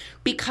deeply,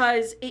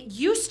 because it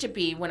used to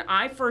be when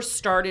I first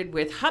started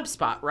with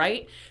HubSpot,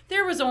 right?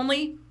 There was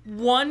only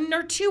one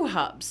or two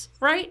hubs,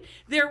 right?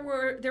 There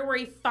were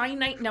a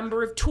finite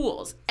number of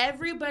tools.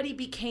 Everybody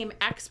became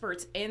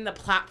experts in the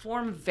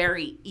platform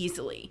very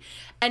easily.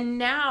 And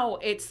now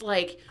it's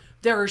like,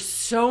 there are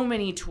so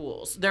many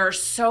tools, there are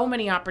so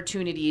many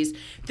opportunities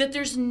that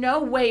there's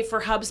no way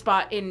for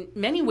HubSpot in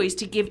many ways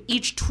to give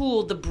each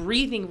tool the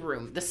breathing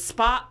room, the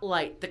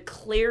spotlight, the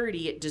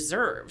clarity it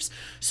deserves.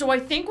 So I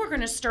think we're going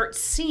to start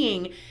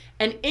seeing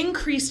an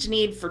increased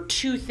need for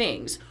two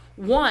things.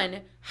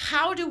 One,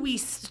 how do we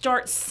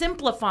start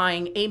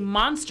simplifying a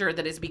monster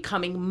that is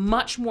becoming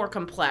much more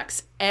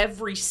complex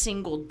every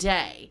single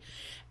day?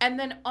 And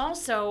then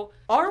also,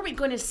 are we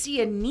going to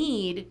see a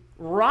need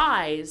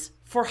rise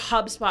for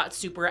HubSpot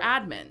super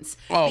admins?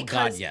 Oh,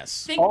 God,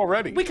 yes.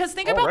 Already. Because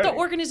think about the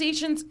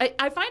organizations.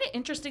 I find it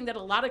interesting that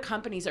a lot of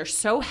companies are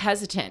so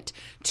hesitant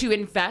to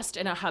invest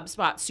in a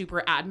HubSpot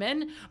super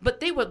admin, but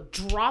they will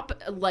drop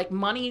like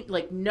money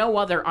like no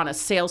other on a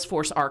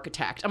Salesforce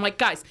architect. I'm like,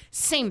 guys,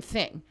 same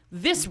thing.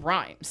 This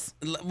rhymes.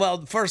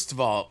 Well, first of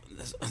all,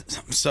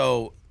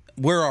 so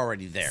we're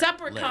already there.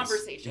 Separate Liz.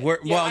 conversation.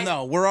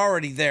 We're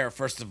already there,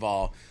 first of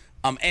all.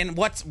 And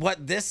what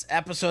this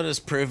episode has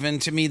proven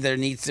to me, there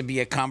needs to be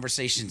a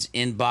conversations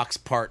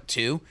inbox part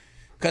 2,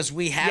 because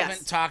we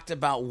haven't talked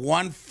about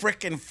one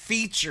freaking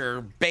feature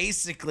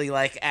basically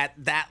like at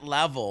that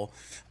level.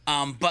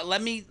 But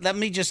let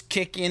me just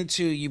kick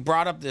into, you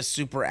brought up this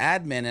super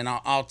admin, and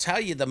I'll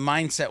tell you the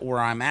mindset where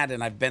I'm at,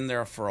 and I've been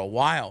there for a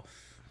while.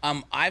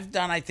 I've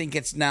done, I think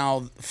it's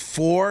now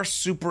 4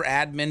 super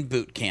admin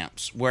boot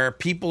camps where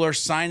people are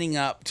signing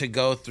up to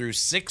go through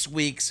 6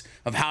 weeks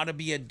of how to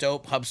be a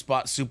dope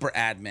HubSpot super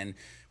admin.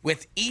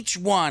 With each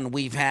one,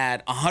 we've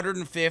had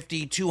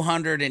 150,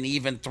 200, and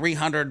even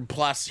 300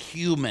 plus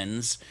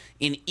humans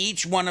in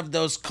each one of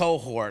those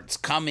cohorts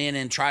come in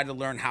and try to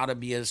learn how to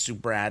be a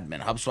super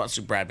admin, HubSpot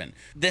super admin.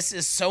 This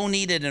is so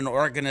needed in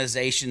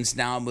organizations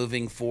now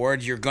moving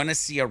forward. You're going to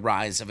see a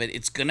rise of it.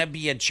 It's going to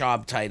be a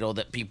job title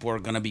that people are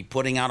going to be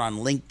putting out on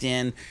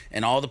LinkedIn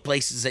and all the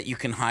places that you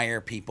can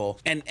hire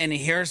people. And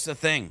here's the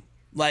thing.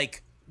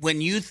 Like,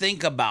 when you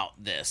think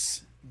about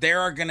this, there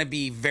are going to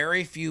be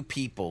very few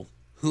people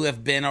who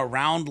have been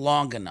around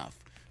long enough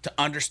to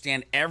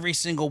understand every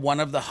single one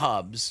of the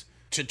hubs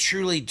to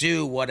truly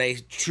do what a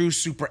true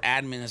super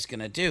admin is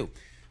going to do.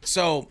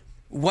 So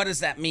what does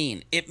that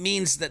mean? It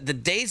means that the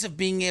days of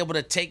being able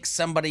to take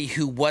somebody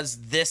who was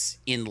this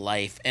in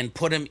life and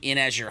put him in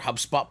as your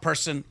HubSpot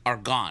person are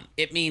gone.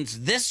 It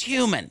means this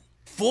human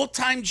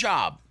full-time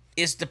job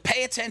is to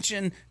pay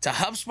attention to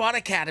HubSpot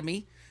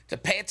Academy, to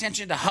pay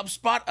attention to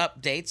HubSpot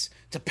updates,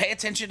 to pay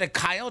attention to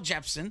Kyle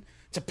Jepsen,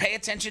 to pay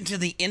attention to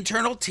the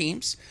internal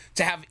teams,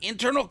 to have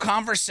internal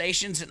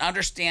conversations and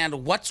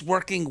understand what's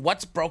working,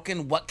 what's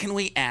broken, what can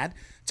we add,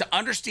 to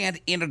understand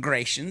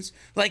integrations.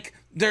 Like,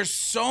 there's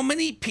so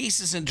many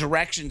pieces and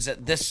directions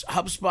that this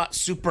HubSpot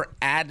super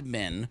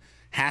admin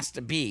has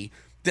to be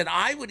that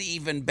I would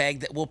even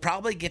beg that we'll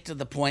probably get to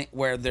the point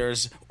where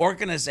there's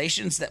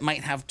organizations that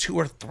might have 2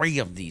 or 3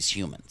 of these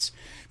humans.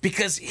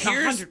 Because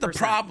here's 100%. The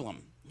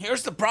problem.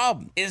 Here's the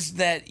problem, is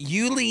that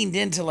you leaned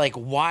into like,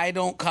 why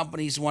don't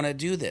companies want to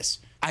do this?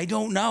 I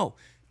don't know,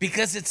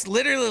 because it's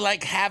literally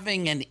like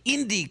having an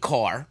Indy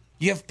car.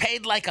 You've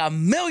paid like $1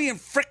 million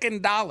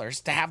freaking dollars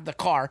to have the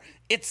car.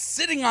 It's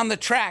sitting on the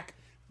track,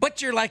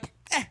 but you're like,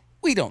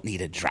 we don't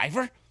need a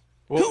driver.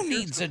 Well, who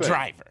needs a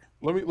driver?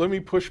 Let me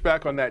push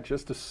back on that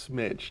just a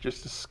smidge,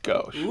 just a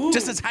skosh. Ooh,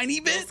 just a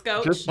tiny bit?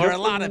 Just a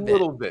lot of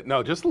little bit.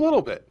 No, just a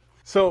little bit.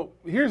 So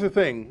here's the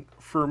thing.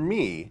 For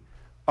me,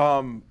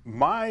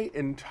 my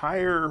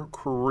entire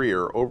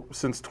career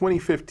since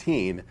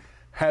 2015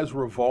 has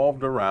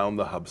revolved around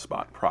the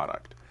HubSpot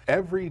product.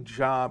 Every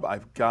job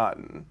I've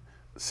gotten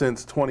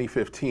since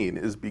 2015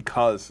 is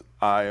because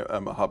I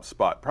am a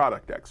HubSpot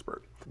product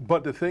expert.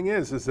 But the thing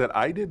is that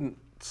I didn't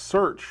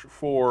search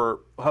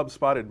for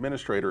HubSpot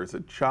administrator as a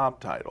job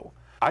title.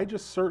 I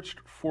just searched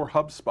for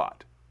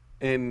HubSpot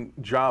in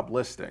job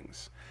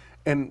listings.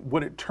 And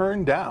what it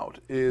turned out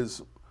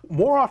is,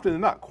 more often than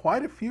not,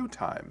 quite a few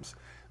times,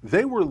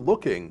 they were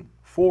looking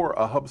for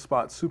a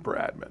HubSpot super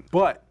admin,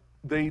 but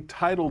they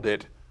titled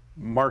it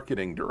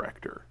marketing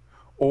director,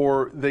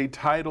 or they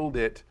titled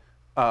it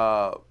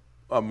a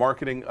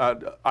marketing.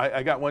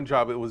 I got one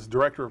job, it was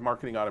director of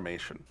marketing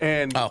automation.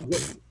 And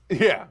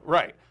yeah,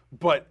 right.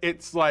 But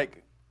it's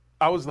like,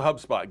 I was the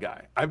HubSpot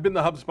guy. I've been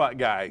the HubSpot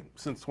guy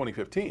since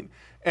 2015.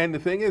 And the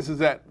thing is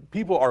that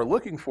people are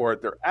looking for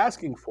it. They're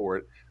asking for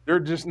it.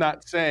 They're just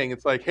not saying,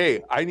 it's like,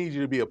 hey, I need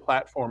you to be a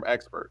platform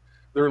expert.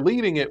 They're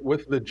leading it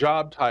with the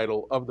job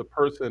title of the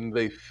person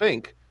they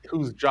think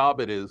whose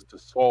job it is to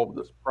solve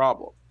this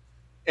problem.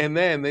 And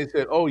then they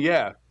said, oh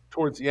yeah,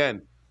 towards the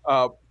end,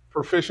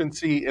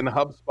 proficiency in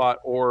HubSpot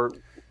or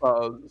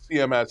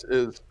CMS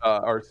is,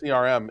 or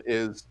CRM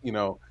is,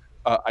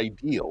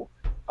 ideal.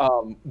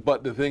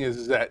 But the thing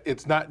is that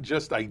it's not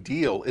just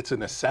ideal, it's a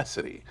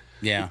necessity.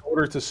 Yeah. In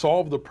order to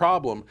solve the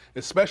problem,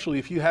 especially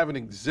if you have an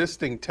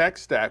existing tech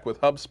stack with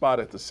HubSpot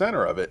at the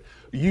center of it,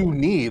 you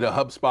need a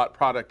HubSpot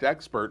product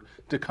expert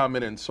to come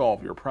in and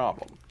solve your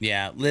problem.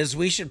 Yeah, Liz,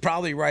 we should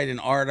probably write an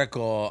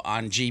article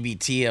on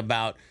GBT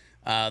about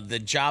the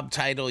job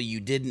title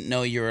you didn't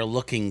know you were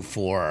looking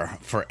for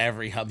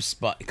every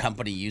HubSpot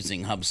company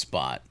using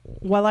HubSpot.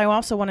 Well, I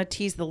also want to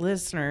tease the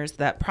listeners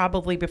that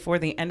probably before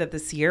the end of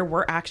this year,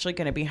 we're actually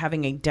going to be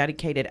having a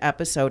dedicated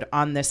episode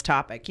on this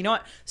topic. You know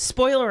what?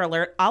 Spoiler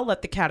alert, I'll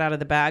let the cat out of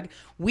the bag.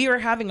 We are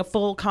having a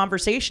full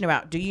conversation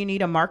about, do you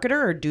need a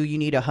marketer or do you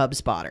need a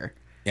HubSpotter?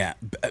 Yeah,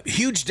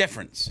 huge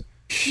difference.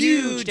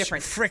 Huge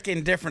difference.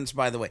 Freaking difference,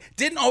 by the way.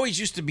 Didn't always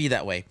used to be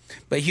that way,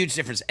 but huge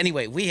difference.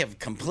 Anyway, we have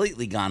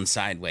completely gone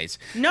sideways.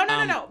 No.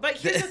 But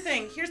here's the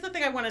thing. Here's the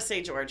thing I want to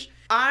say, George.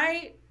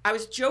 I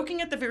was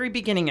joking at the very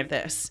beginning of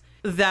this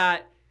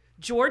that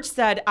George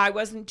said I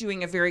wasn't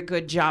doing a very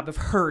good job of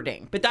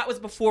herding, but that was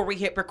before we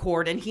hit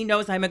record, and he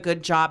knows I'm a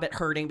good job at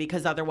herding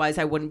because otherwise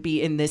I wouldn't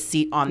be in this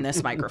seat on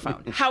this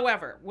microphone.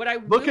 However, what I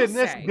will say... Look at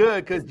this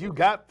good because you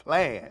got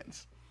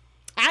plans.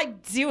 I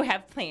do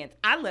have plans.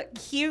 I look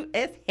cute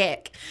as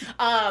heck.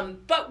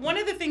 But one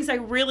of the things I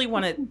really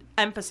want to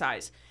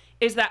emphasize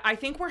is that I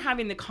think we're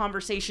having the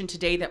conversation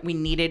today that we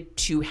needed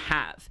to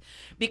have.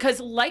 Because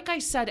like I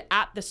said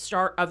at the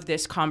start of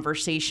this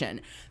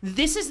conversation,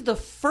 this is the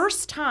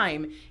first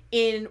time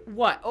in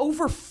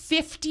over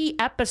 50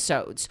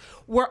 episodes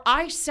where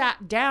I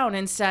sat down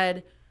and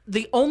said,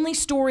 the only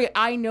story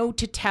I know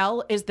to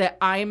tell is that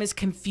I am as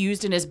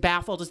confused and as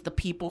baffled as the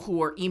people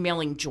who are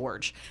emailing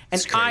George.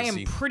 And I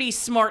am pretty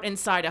smart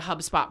inside a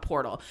HubSpot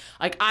portal.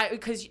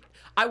 Because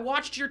I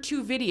watched your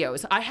 2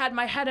 videos. I had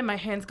my head in my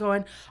hands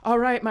going, all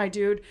right, my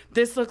dude,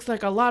 this looks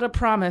like a lot of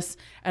promise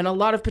and a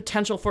lot of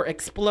potential for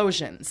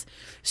explosions.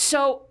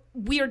 So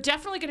we are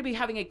definitely going to be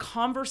having a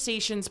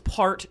Conversations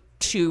Part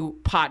 2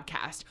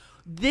 podcast.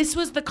 This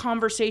was the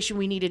conversation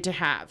we needed to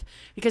have,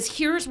 because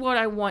here's what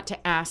I want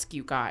to ask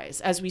you guys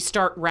as we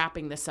start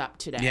wrapping this up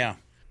today. Yeah.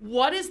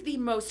 What is the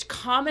most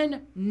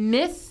common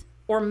myth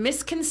or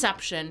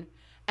misconception?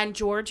 And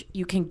George,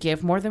 you can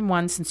give more than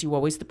one since you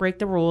always break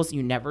the rules.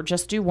 You never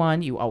just do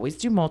one. You always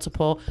do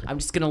multiple. I'm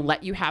just going to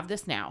let you have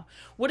this now.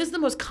 What is the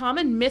most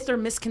common myth or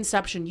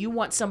misconception you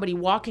want somebody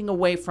walking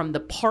away from the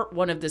part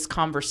 1 of this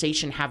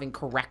conversation having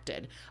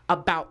corrected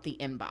about the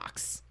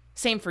inbox?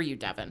 Same for you,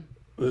 Devin.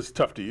 It's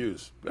tough to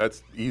use.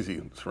 That's easy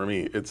for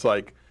me. It's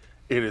like,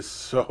 it is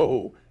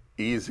so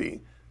easy.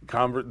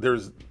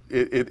 It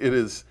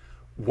is,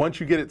 once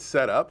you get it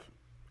set up,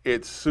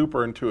 it's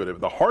super intuitive.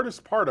 The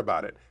hardest part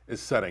about it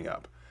is setting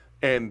up.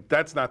 And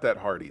that's not that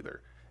hard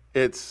either.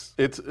 It's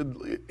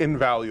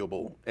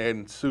invaluable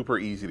and super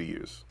easy to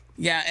use.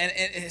 Yeah, and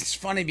it's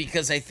funny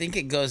because I think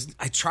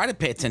I try to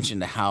pay attention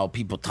to how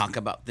people talk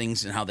about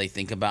things and how they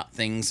think about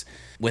things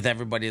with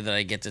everybody that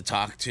I get to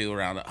talk to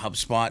around at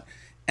HubSpot.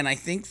 And I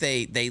think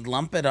they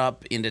lump it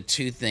up into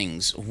 2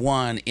 things.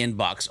 One,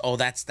 inbox. Oh,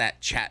 that's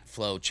that chat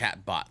flow,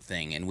 chat bot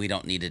thing, and we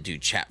don't need to do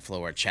chat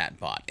flow or chat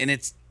bot. And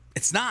it's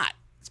not.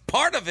 It's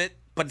part of it,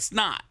 but it's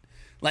not.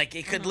 Like,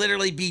 it could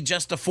literally be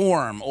just a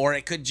form, or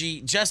it could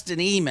be just an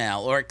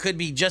email, or it could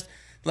be just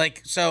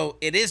so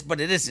it is,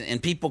 but it isn't.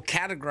 And people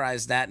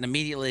categorize that and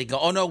immediately go,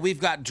 oh no, we've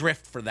got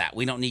Drift for that.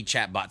 We don't need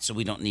chat bots, so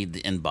we don't need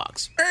the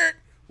inbox.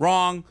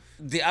 Wrong.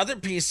 The other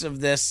piece of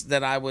this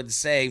that I would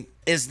say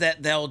is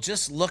that they'll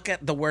just look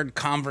at the word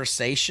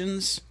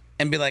conversations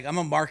and be like, I'm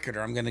a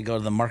marketer. I'm going to go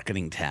to the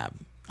marketing tab.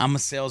 I'm a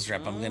sales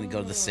rep. I'm going to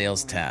go to the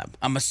sales tab.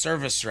 I'm a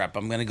service rep.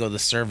 I'm going to go to the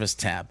service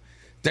tab.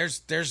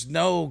 There's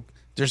no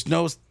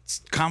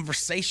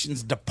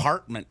conversations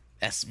department,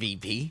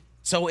 SVP.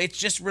 So it's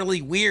just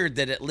really weird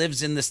that it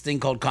lives in this thing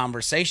called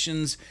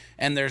conversations,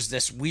 and there's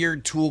this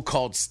weird tool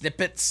called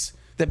snippets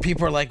that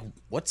people are like,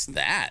 what's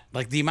that?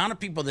 Like, the amount of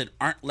people that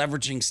aren't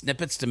leveraging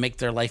snippets to make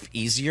their life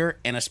easier,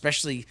 and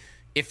especially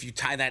if you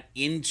tie that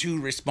into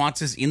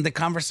responses in the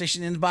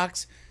conversation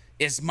inbox,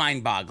 is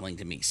mind-boggling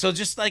to me. So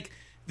just like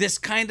this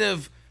kind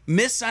of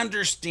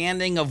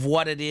misunderstanding of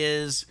what it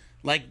is,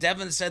 like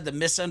Devin said, the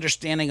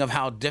misunderstanding of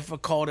how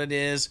difficult it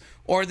is,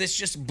 or this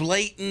just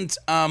blatant,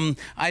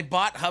 I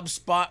bought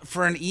HubSpot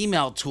for an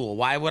email tool.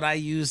 Why would I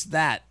use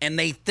that? And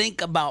they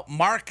think about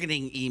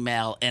marketing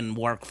email and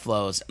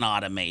workflows and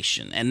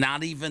automation, and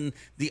not even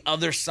the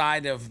other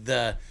side of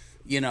the,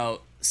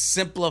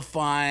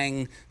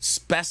 simplifying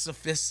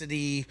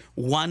specificity,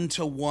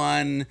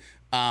 one-to-one,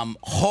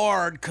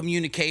 hard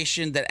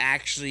communication that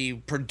actually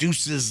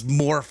produces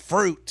more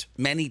fruit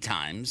many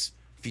times.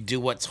 If you do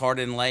what's hard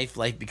in life,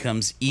 life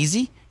becomes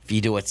easy. If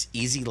you do what's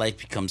easy, life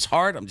becomes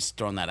hard. I'm just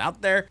throwing that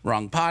out there.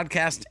 Wrong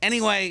podcast.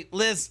 Anyway,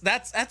 Liz,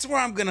 that's where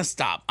I'm going to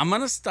stop. I'm going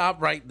to stop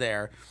right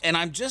there. And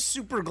I'm just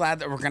super glad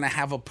that we're going to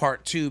have a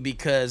part 2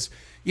 because,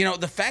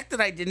 the fact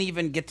that I didn't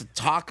even get to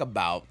talk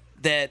about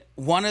that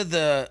one of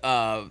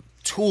the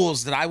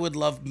tools that I would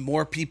love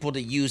more people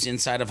to use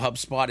inside of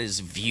HubSpot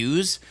is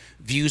views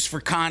for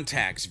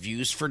contacts,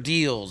 views for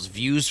deals,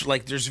 views,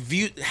 like there's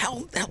view,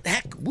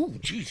 heck, ooh,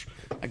 geez,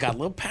 I got a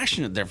little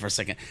passionate there for a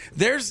second.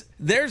 There's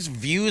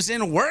views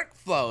in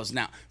workflows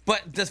now,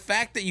 but the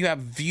fact that you have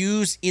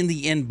views in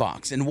the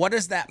inbox, and what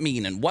does that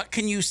mean, and what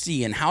can you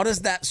see, and how does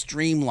that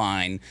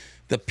streamline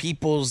the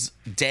people's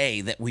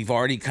day that we've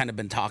already kind of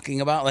been talking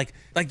about? Like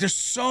there's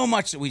so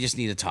much that we just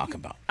need to talk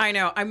about. I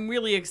know. I'm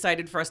really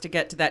excited for us to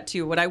get to that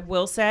too. What I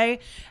will say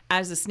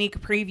as a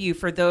sneak preview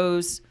for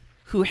those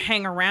who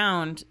hang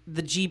around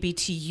the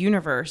GBT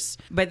universe,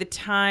 by the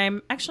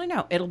time, actually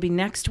no, it'll be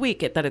next week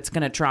that it's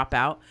going to drop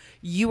out.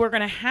 You are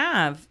going to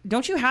have,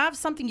 don't you have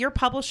something you're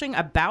publishing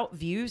about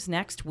views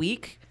next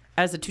week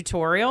as a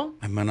tutorial?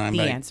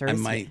 The answer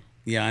is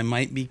I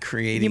might be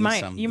creating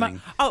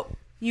something. Oh,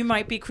 You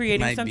might be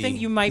creating something.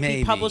 You might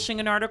be publishing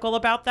an article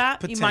about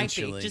that. You might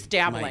be just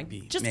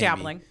dabbling.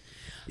 Dabbling.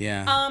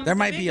 Yeah, there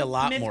might be a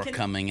lot more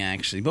coming,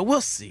 actually, but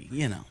we'll see,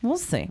 We'll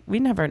see. We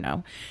never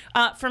know.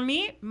 For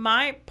me,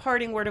 my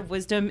parting word of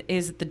wisdom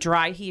is the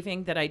dry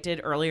heaving that I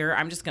did earlier.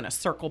 I'm just going to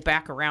circle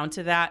back around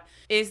to that,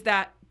 is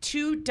that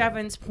to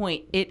Devin's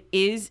point, it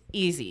is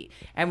easy.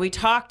 And we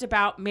talked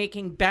about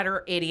making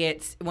better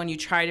idiots when you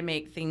try to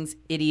make things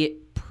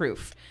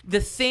idiot-proof.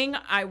 The thing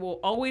I will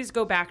always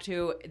go back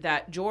to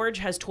that George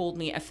has told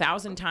me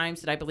 1,000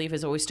 times that I believe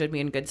has always stood me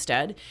in good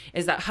stead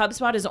is that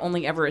HubSpot is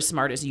only ever as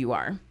smart as you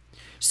are.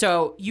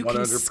 So you 100%.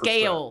 Can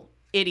scale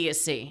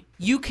idiocy.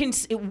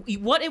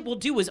 What it will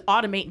do is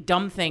automate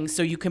dumb things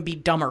so you can be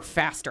dumber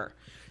faster.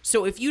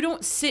 So if you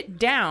don't sit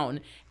down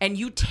and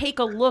you take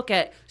a look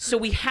at, so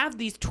we have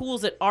these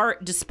tools at our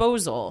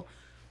disposal,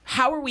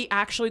 how are we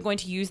actually going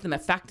to use them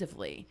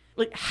effectively?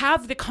 Like,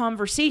 have the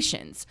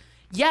conversations.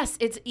 Yes,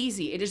 it's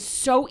easy. It is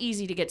so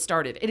easy to get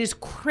started. It is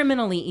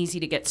criminally easy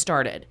to get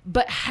started.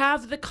 But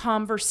have the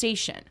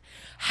conversation.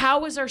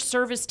 How is our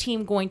service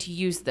team going to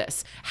use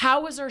this?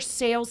 How is our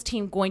sales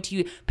team going to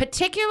use,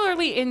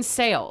 particularly in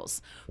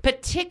sales,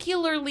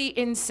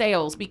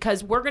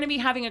 because we're going to be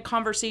having a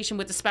conversation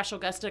with a special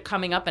guest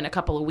coming up in a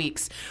couple of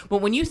weeks.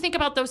 But when you think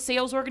about those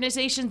sales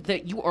organizations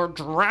that you are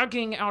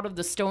dragging out of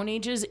the Stone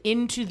Ages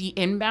into the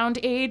inbound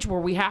age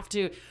where we have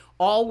to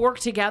all work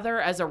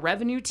together as a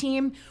revenue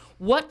team,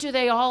 what do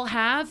they all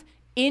have?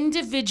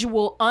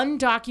 Individual,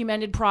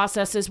 undocumented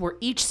processes where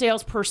each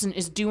salesperson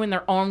is doing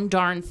their own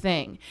darn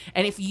thing.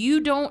 And if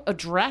you don't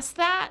address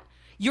that,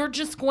 you're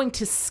just going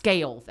to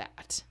scale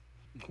that.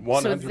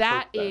 100%. So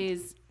that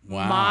is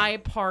my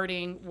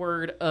parting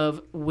word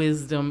of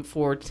wisdom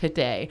for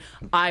today.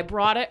 I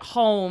brought it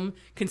home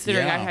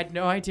considering I had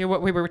no idea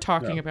what we were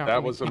talking about.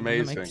 That was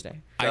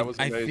amazing. That was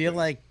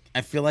amazing.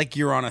 I feel like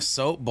you're on a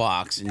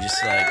soapbox and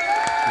just like...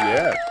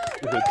 Yeah.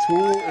 The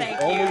tool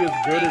is only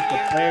as good as the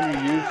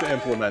plan you use to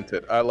implement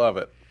it. I love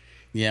it.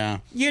 Yeah.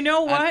 You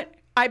know what?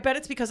 I bet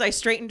it's because I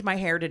straightened my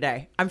hair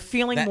today. I'm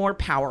feeling more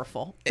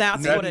powerful.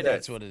 That's what it is.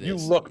 That's what it is. You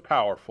look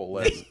powerful,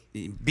 Liz.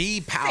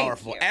 Be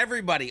powerful.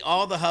 Everybody,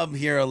 all the Hub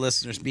Hero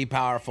listeners, be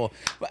powerful.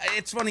 But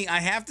it's funny.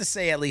 I have to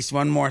say at least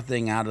one more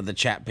thing out of the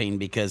chat pane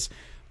because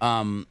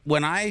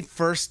when I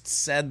first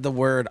said the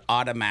word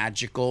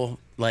automagical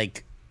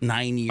like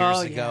 9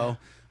 years ago,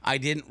 I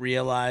didn't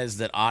realize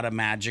that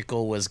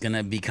automagical was going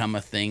to become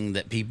a thing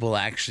that people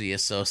actually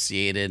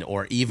associated,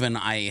 or even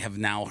I have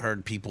now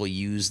heard people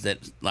use that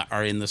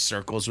are in the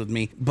circles with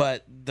me.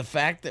 But the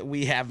fact that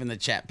we have in the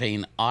chat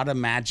pane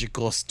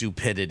automagical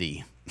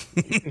stupidity.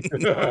 Oh my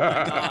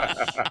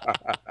gosh.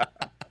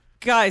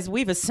 Guys,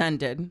 we've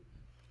ascended.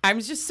 I'm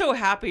just so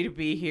happy to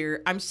be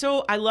here.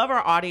 I love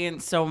our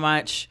audience so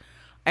much.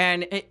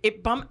 And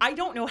I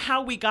don't know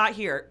how we got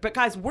here, but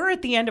guys, we're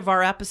at the end of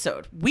our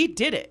episode. We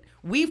did it.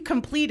 We've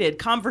completed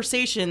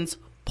Conversations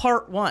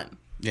Part 1.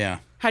 Yeah.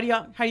 How do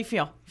you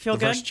feel? Feel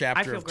good? First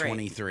chapter of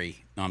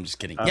 23. No, I'm just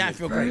kidding. I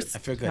feel great. I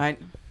feel good.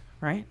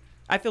 Right?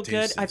 I feel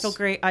good. I feel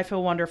great. I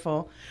feel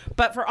wonderful.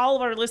 But for all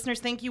of our listeners,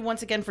 thank you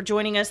once again for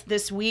joining us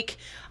this week.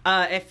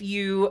 If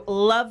you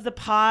love the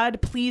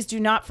pod, please do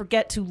not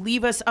forget to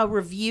leave us a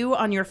review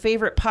on your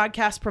favorite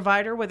podcast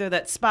provider, whether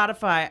that's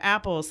Spotify,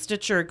 Apple,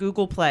 Stitcher,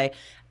 Google Play.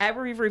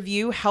 Every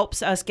review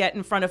helps us get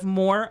in front of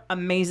more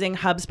amazing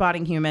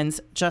HubSpotting humans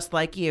just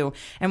like you.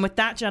 And with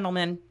that,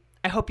 gentlemen,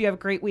 I hope you have a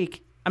great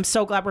week. I'm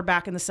so glad we're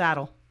back in the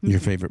saddle. Your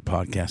favorite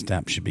podcast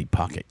app should be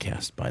Pocket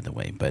Cast, by the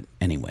way. But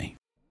anyway.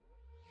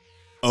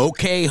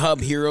 Okay,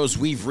 Hub Heroes,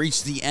 we've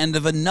reached the end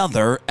of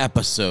another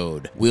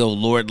episode. Will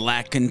Lord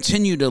Lack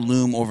continue to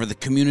loom over the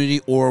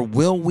community, or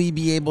will we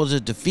be able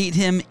to defeat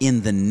him in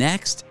the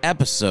next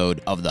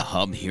episode of the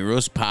Hub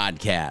Heroes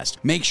podcast?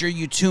 Make sure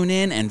you tune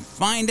in and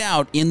find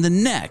out in the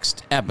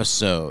next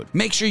episode.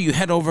 Make sure you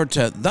head over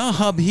to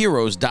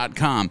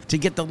thehubheroes.com to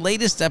get the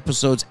latest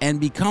episodes and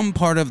become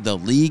part of the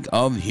League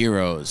of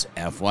Heroes.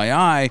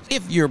 FYI,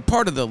 if you're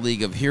part of the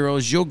League of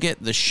Heroes, you'll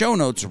get the show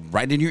notes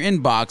right in your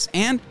inbox,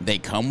 and they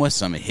come with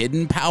some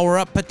hidden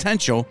power-up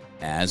potential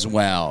as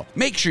well.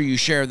 Make sure you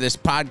share this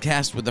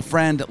podcast with a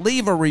friend,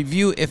 leave a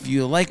review if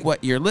you like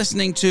what you're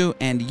listening to,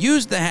 and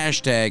use the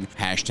hashtag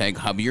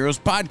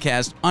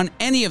HubHeroesPodcast on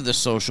any of the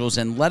socials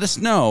and let us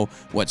know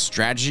what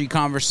strategy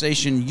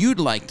conversation you'd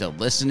like to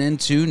listen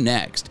into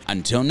next.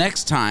 Until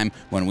next time,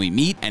 when we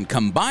meet and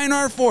combine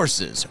our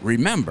forces,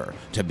 remember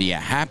to be a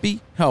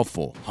happy,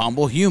 helpful,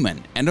 humble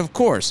human, and of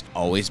course,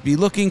 always be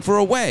looking for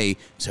a way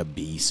to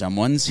be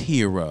someone's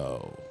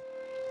hero.